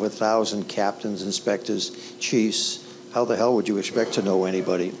with over 1,000 captains, inspectors, chiefs, how the hell would you expect to know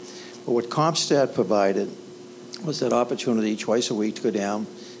anybody? But what CompStat provided was that opportunity twice a week to go down,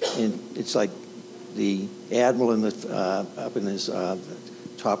 and it's like the admiral in the, up in his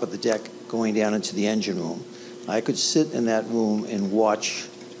top of the deck going down into the engine room. I could sit in that room and watch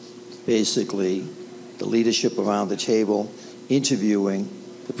basically the leadership around the table interviewing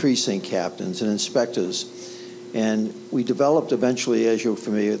the precinct captains and inspectors. And we developed eventually, as you're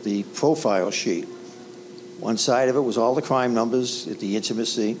familiar, the profile sheet. One side of it was all the crime numbers, the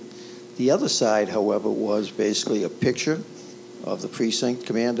intimacy. The other side, however, was basically a picture of the precinct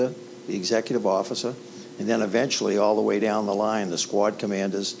commander, the executive officer, and then eventually all the way down the line, the squad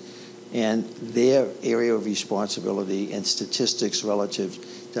commanders, and their area of responsibility and statistics relative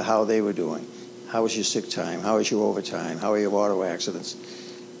to how they were doing. How was your sick time? How was your overtime? How are your auto accidents?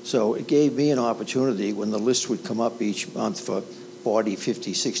 So it gave me an opportunity when the list would come up each month for 40,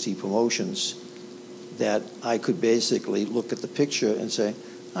 50, 60 promotions, that I could basically look at the picture and say,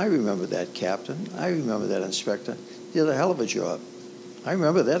 I remember that captain. I remember that inspector. He did a hell of a job. I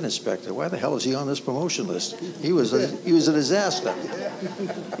remember that inspector. Why the hell is he on this promotion list? He was a disaster.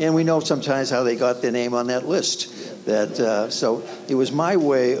 And we know sometimes how they got their name on that list. So it was my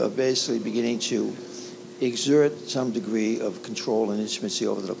way of basically beginning to exert some degree of control and intimacy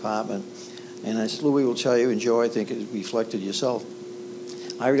over the department. And as Louis will tell you, and Joe, I think it reflected yourself,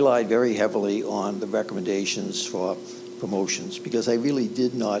 I relied very heavily on the recommendations for promotions because I really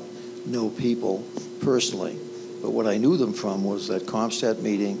did not know people personally. But what I knew them from was that CompStat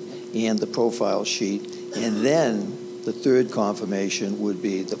meeting and the profile sheet, and then the third confirmation would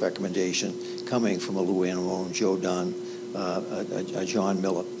be the recommendation coming from a Lou Anamone, Joe Dunn, a John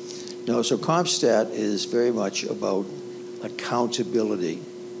Miller. No, so CompStat is very much about accountability,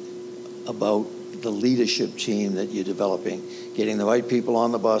 about the leadership team that you're developing, getting the right people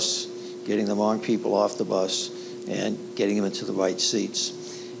on the bus, getting the wrong people off the bus, and getting them into the right seats.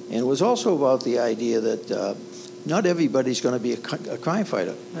 And it was also about the idea that not everybody's going to be a crime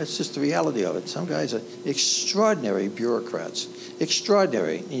fighter. That's just the reality of it. Some guys are extraordinary bureaucrats,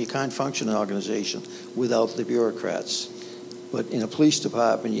 extraordinary, and you can't function an organization without the bureaucrats. But in a police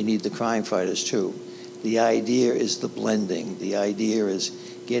department, you need the crime fighters too. The idea is the blending. The idea is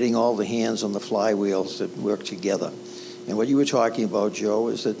getting all the hands on the flywheels that work together. And what you were talking about, Joe,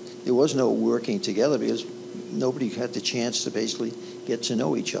 is that there was no working together because nobody had the chance to basically get to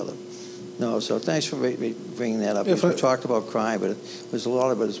know each other. No, so thanks for bringing that up. We talked about crime, but a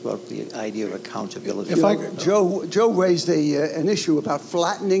lot of it is about the idea of accountability. Joe raised an issue about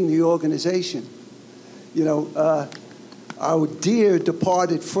flattening the organization. You know, our dear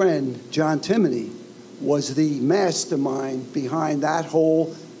departed friend, John Timoney, was the mastermind behind that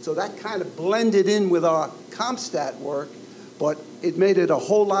whole, so that kind of blended in with our CompStat work, but it made it a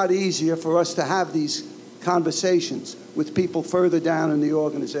whole lot easier for us to have these conversations with people further down in the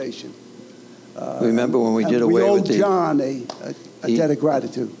organization. Remember when we did away with the... We owe John a debt of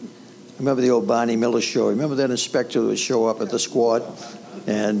gratitude. Remember the old Barney Miller show? Remember that inspector that would show up at the squad?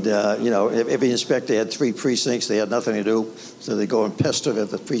 And, you know, every inspector had 3 precincts. They had nothing to do, so they go and pester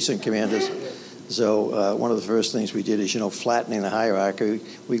at the precinct commanders. So one of the first things we did is, you know, flattening the hierarchy.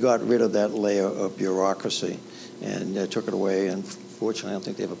 We got rid of that layer of bureaucracy and took it away. And fortunately, I don't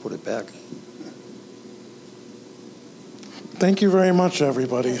think they ever put it back. Thank you very much,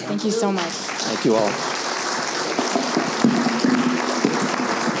 everybody. Thank you so much. Thank you all.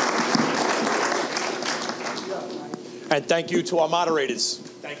 And thank you to our moderators.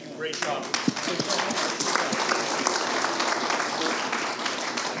 Thank you. Great job.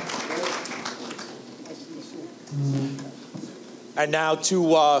 And now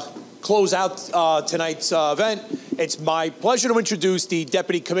to close out tonight's event, it's my pleasure to introduce the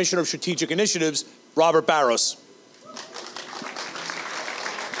Deputy Commissioner of Strategic Initiatives, Robert Barros.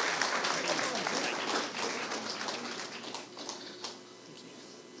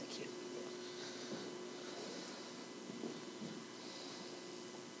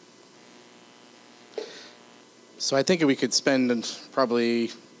 So I think we could spend probably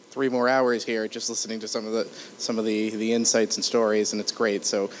 3 more hours here just listening to some of the insights and stories, and it's great.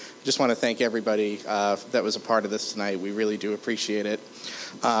 So I just want to thank everybody that was a part of this tonight. We really do appreciate it.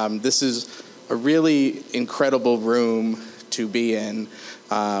 This is a really incredible room to be in,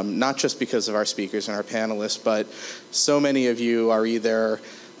 not just because of our speakers and our panelists, but so many of you are either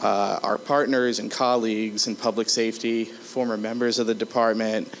our partners and colleagues in public safety, former members of the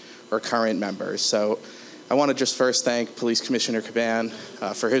department, or current members. So I want to just first thank Police Commissioner Caban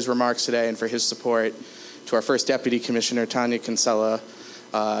for his remarks today and for his support, to our first Deputy Commissioner, Tanya Kinsella,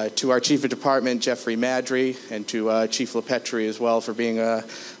 to our Chief of Department, Jeffrey Madry, and to Chief LaPetri as well for being a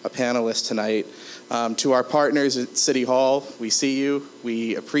panelist tonight. To our partners at City Hall, we see you.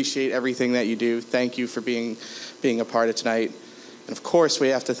 We appreciate everything that you do. Thank you for being a part of tonight. And of course, we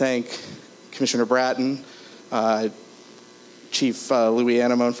have to thank Commissioner Bratton, Chief Louis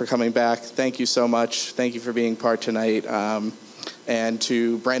Anamone for coming back. Thank you so much. Thank you for being part tonight. And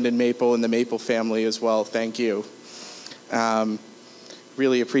to Brendan Maple and the Maple family as well, thank you.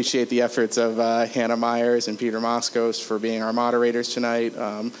 Really appreciate the efforts of Hannah Myers and Peter Moskos for being our moderators tonight.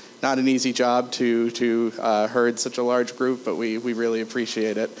 Not an easy job to herd such a large group, but we really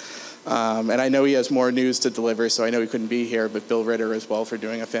appreciate it. And I know he has more news to deliver, so I know he couldn't be here, but Bill Ritter as well for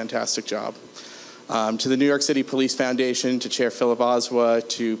doing a fantastic job. To the New York City Police Foundation, to Chair Philip Oswa,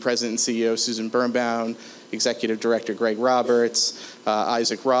 to President and CEO Susan Birnbaum, Executive Director Greg Roberts,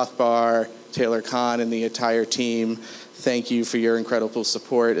 Isaac Rothbar, Taylor Kahn, and the entire team, thank you for your incredible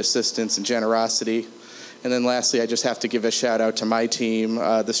support, assistance, and generosity. And then lastly, I just have to give a shout out to my team,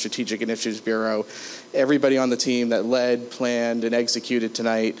 the Strategic Initiatives Bureau. Everybody on the team that led, planned, and executed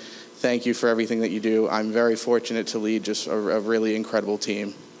tonight, thank you for everything that you do. I'm very fortunate to lead just a really incredible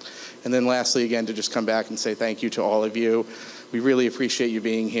team. And then lastly, again, to just come back and say thank you to all of you. We really appreciate you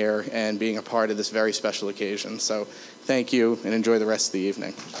being here and being a part of this very special occasion. So thank you and enjoy the rest of the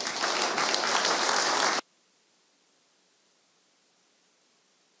evening.